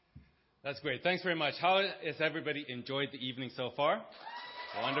 That's great. Thanks very much. How has everybody enjoyed the evening so far?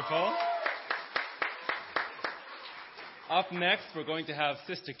 Wonderful. Up next, we're going to have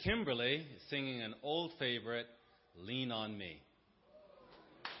Sister Kimberly singing an old favorite, Lean on Me.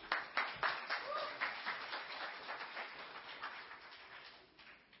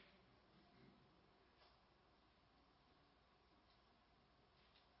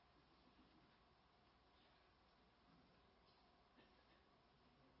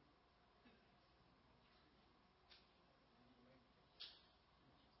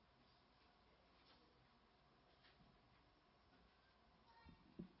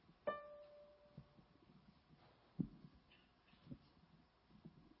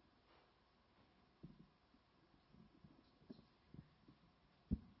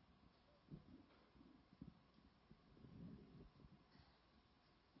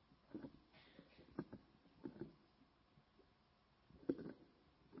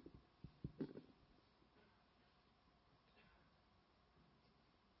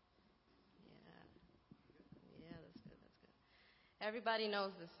 Yeah, that's good. That's good. Everybody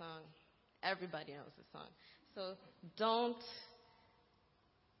knows this song. Everybody knows this song. So don't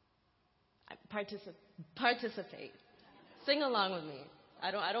participate. Sing along with me.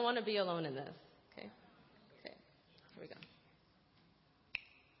 I don't want to be alone in this. Okay? Okay. Here we go.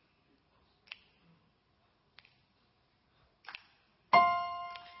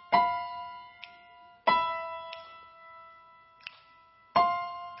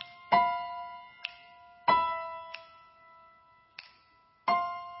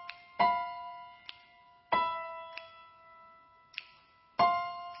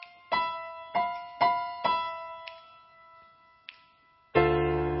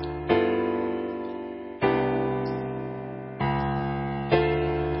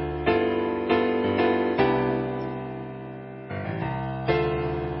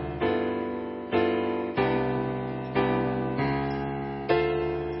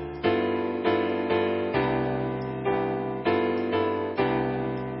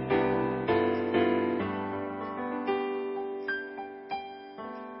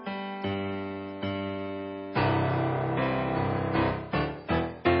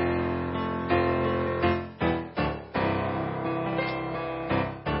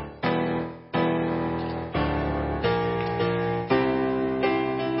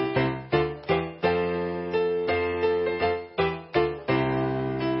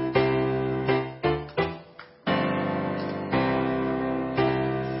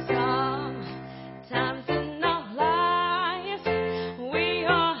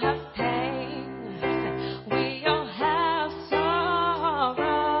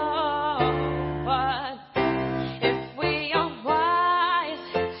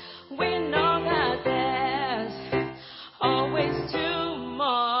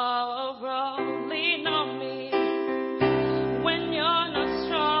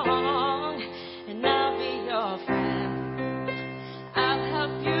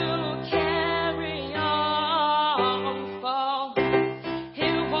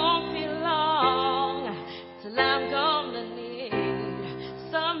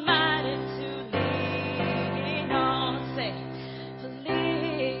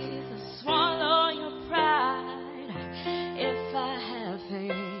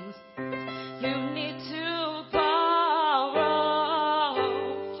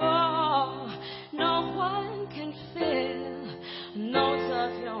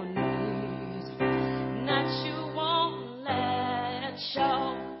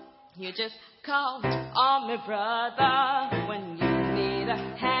 you just call on me, brother, when you need a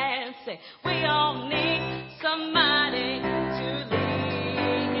hand. Say, we all need somebody to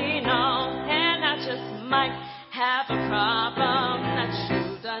lean on. And I just might have a problem that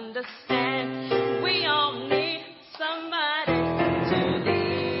you'd understand. We all need somebody to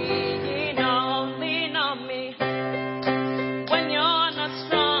lean on me. When you're not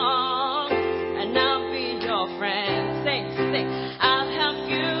strong, and I'll be your friend. Say, I'll help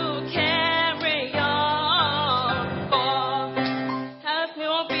you carry on. For help me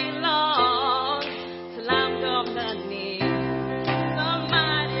won't be long till I'm gonna need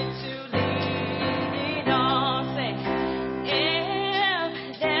somebody to lean on. Say, if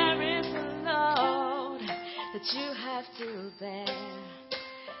there is a load that you have to bear,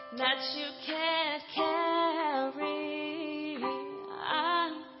 that you can't carry,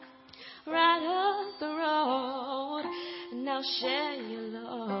 I'm right up the road, and I'll share your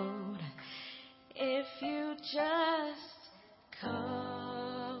load if you just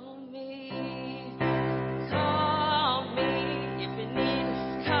call me. Call me if you need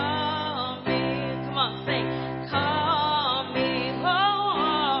us. Call me. Come on, sing. Call me.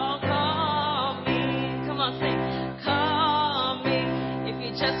 Oh, call me. Come on, sing. Call me if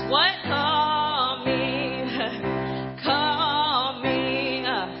you just what? Call me. Call me.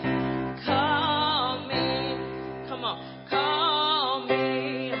 Call me. Come on. Call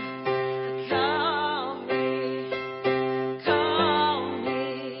me. Call me. Call me.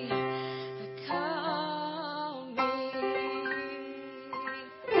 Call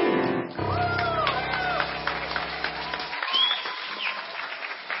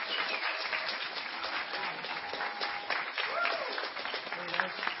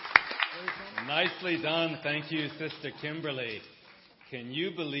Nicely done. Thank you, Sister Kimberly. Can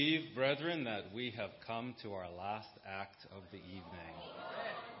you believe, brethren, that we have come to our last act of the evening?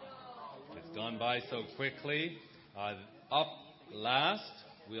 It's gone by so quickly. Up last,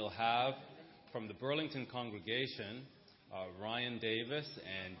 we'll have from the Burlington congregation, Ryan Davis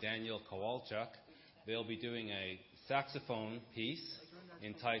and Daniel Kowalchuk. They'll be doing a saxophone piece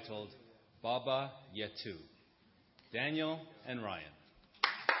entitled Baba Yetu. Daniel and Ryan.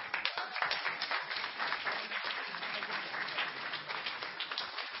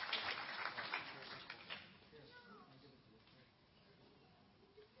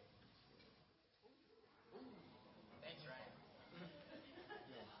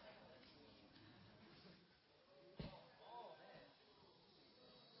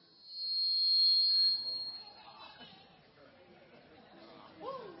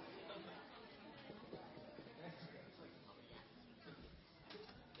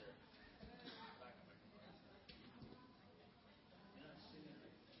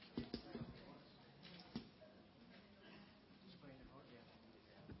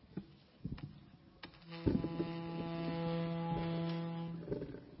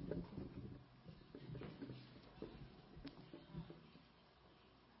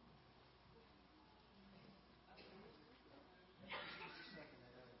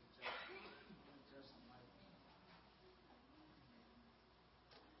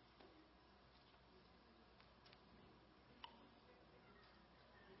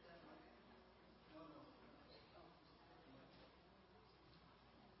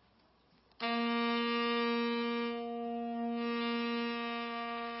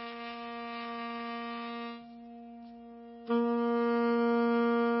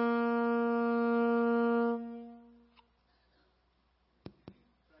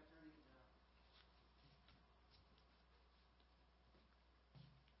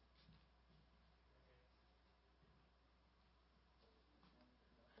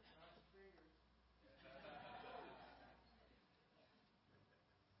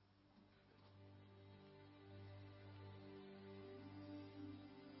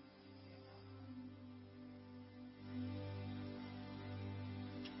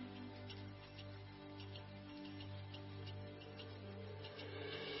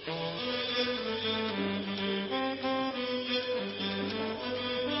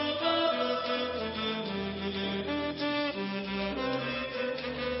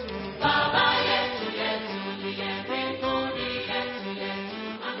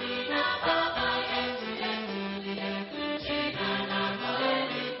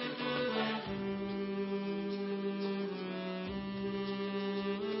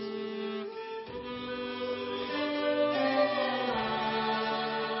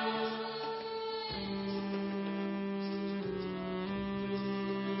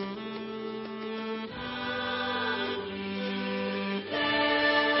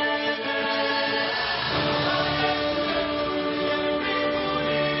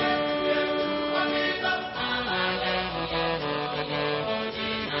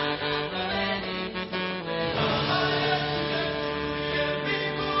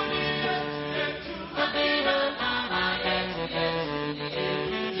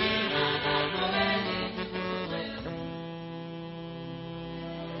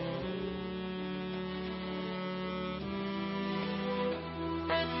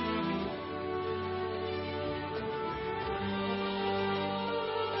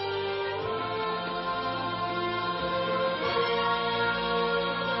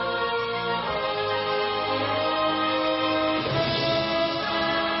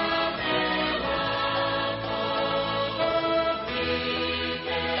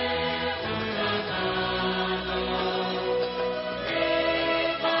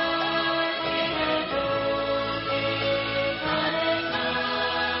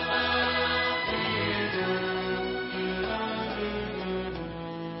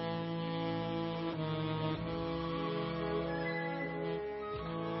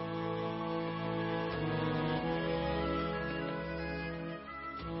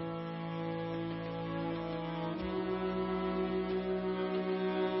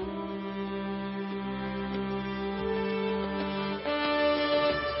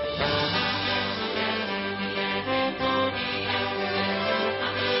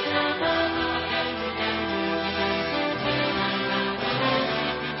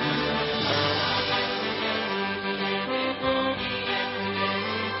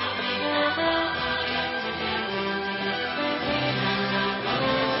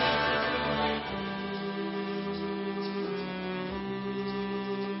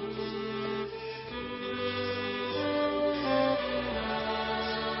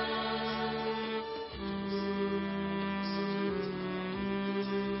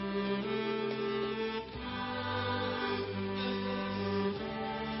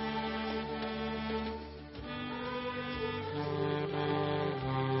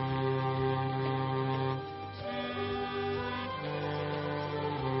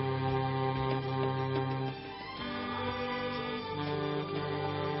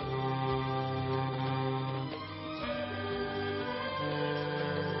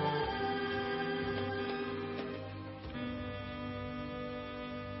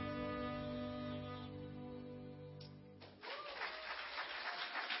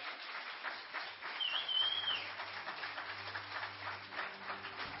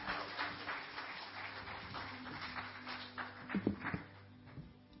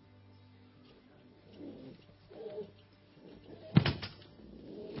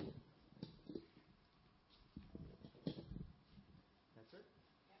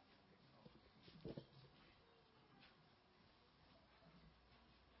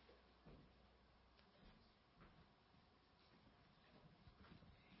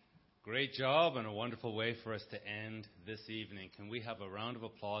 Great job and a wonderful way for us to end this evening. Can we have a round of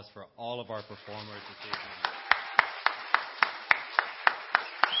applause for all of our performers this evening?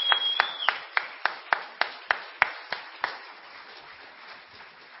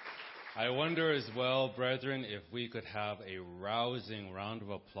 I wonder as well, brethren, if we could have a rousing round of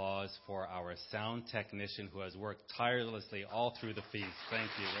applause for our sound technician who has worked tirelessly all through the feast. Thank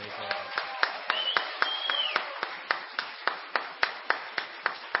you.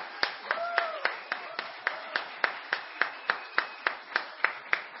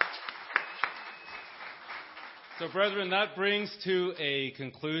 So, brethren, that brings to a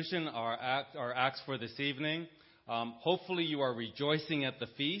conclusion our acts for this evening. Hopefully you are rejoicing at the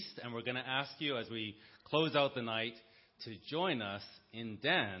feast, and we're going to ask you as we close out the night to join us in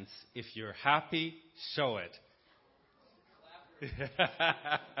dance. If you're happy, show it.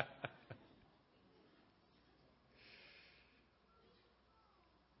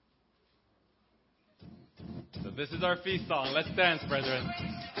 So this is our feast song. Let's dance, brethren.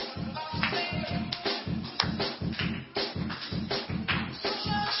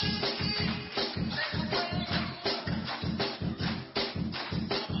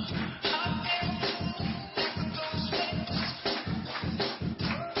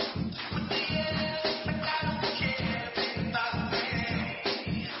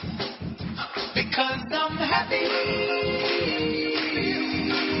 Because I'm happy.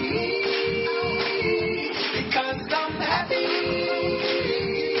 Because I'm happy.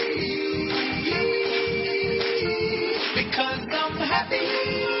 Because I'm happy.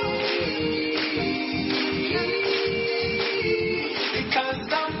 Because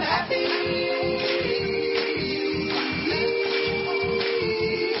I'm happy.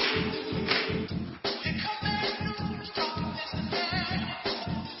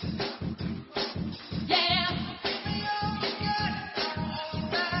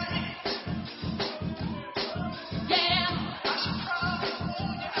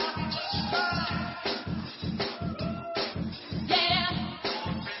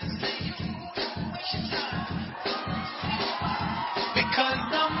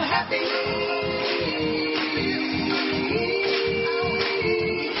 Because I'm happy.